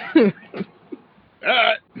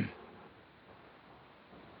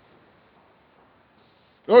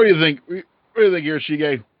 What do you think? What do you think,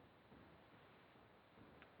 Hiroshige?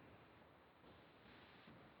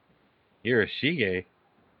 Hiroshige?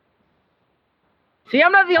 See,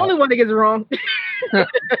 I'm not the only one that gets it wrong.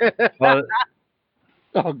 Well,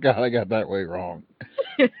 Oh God, I got that way wrong.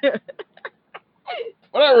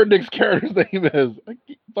 Whatever Nick's character's name is.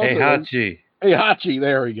 Heihachi. Heihachi,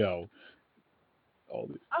 there we go. Oh,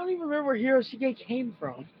 I don't even remember where Hiroshige came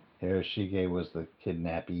from. Hiroshige was the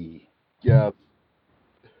kidnappee. yeah.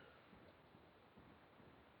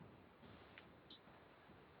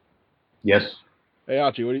 Yes.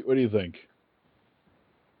 Heihachi, what do you think?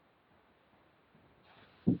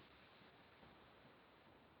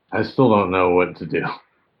 I still don't know what to do.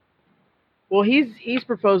 Well, he's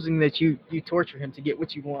proposing that you torture him to get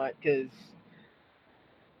what you want, because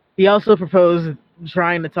he also proposed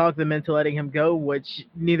trying to talk them into letting him go, which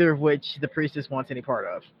neither of which the priestess wants any part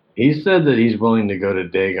of. He said that he's willing to go to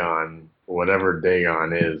Dagon, whatever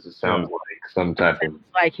Dagon is. It sounds like some type of It's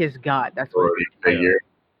like his god. That's what. authority figure.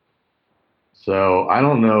 So I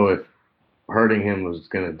don't know if hurting him was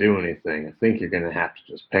going to do anything. I think you're going to have to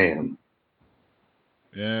just pay him.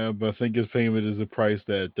 Yeah, but I think his payment is a price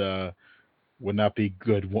that would not be a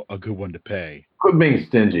good one to pay. Quit being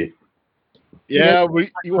stingy. Yeah,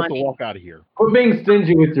 he wants to walk out of here. Quit being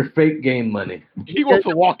stingy with your fake game money. He wants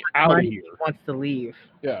to walk out of Money, here. he wants to leave.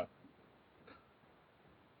 Yeah.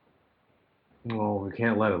 Well, we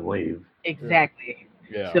can't let him leave. Exactly.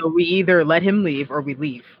 Yeah. So we either let him leave or we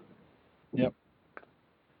leave. Yep.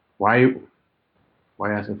 Why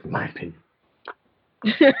asking for my opinion?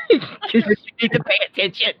 Because you need to pay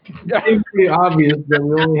attention. It's pretty obvious that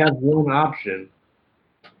we only have one option.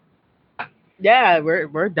 Yeah,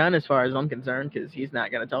 we're done as far as I'm concerned, because he's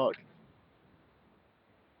not gonna talk.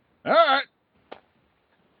 All right.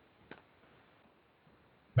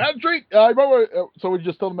 Magistrate, so we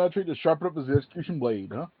just told the magistrate to sharpen up his execution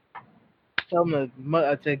blade, huh? Tell him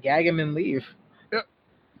to gag him and leave. Yep.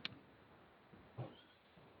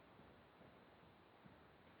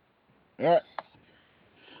 All right.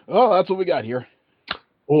 Oh, that's what we got here.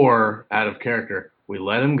 Or, out of character, we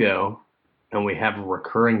let him go, and we have a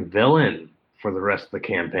recurring villain for the rest of the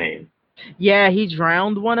campaign. Yeah, he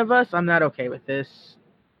drowned one of us. I'm not okay with this.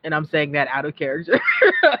 And I'm saying that out of character.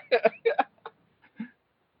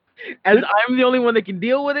 As I'm the only one that can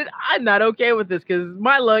deal with it, I'm not okay with this, because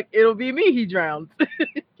my luck, it'll be me he drowns.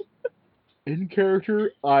 In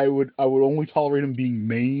character, I would only tolerate him being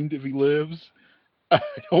maimed if he lives. I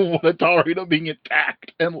don't want to tolerate him being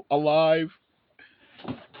attacked and alive.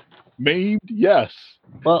 Maimed, yes.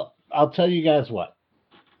 Well, I'll tell you guys what.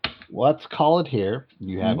 Let's call it here.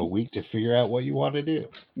 You have a week to figure out what you want to do.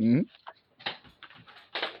 Mm-hmm.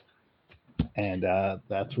 And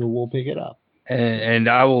that's where we'll pick it up. And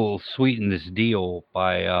I will sweeten this deal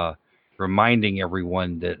by reminding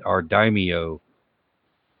everyone that our daimyo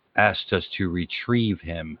asked us to retrieve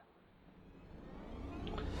him.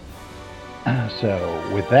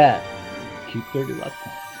 So with that, keep 30 luck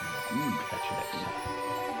points. Catch you next time.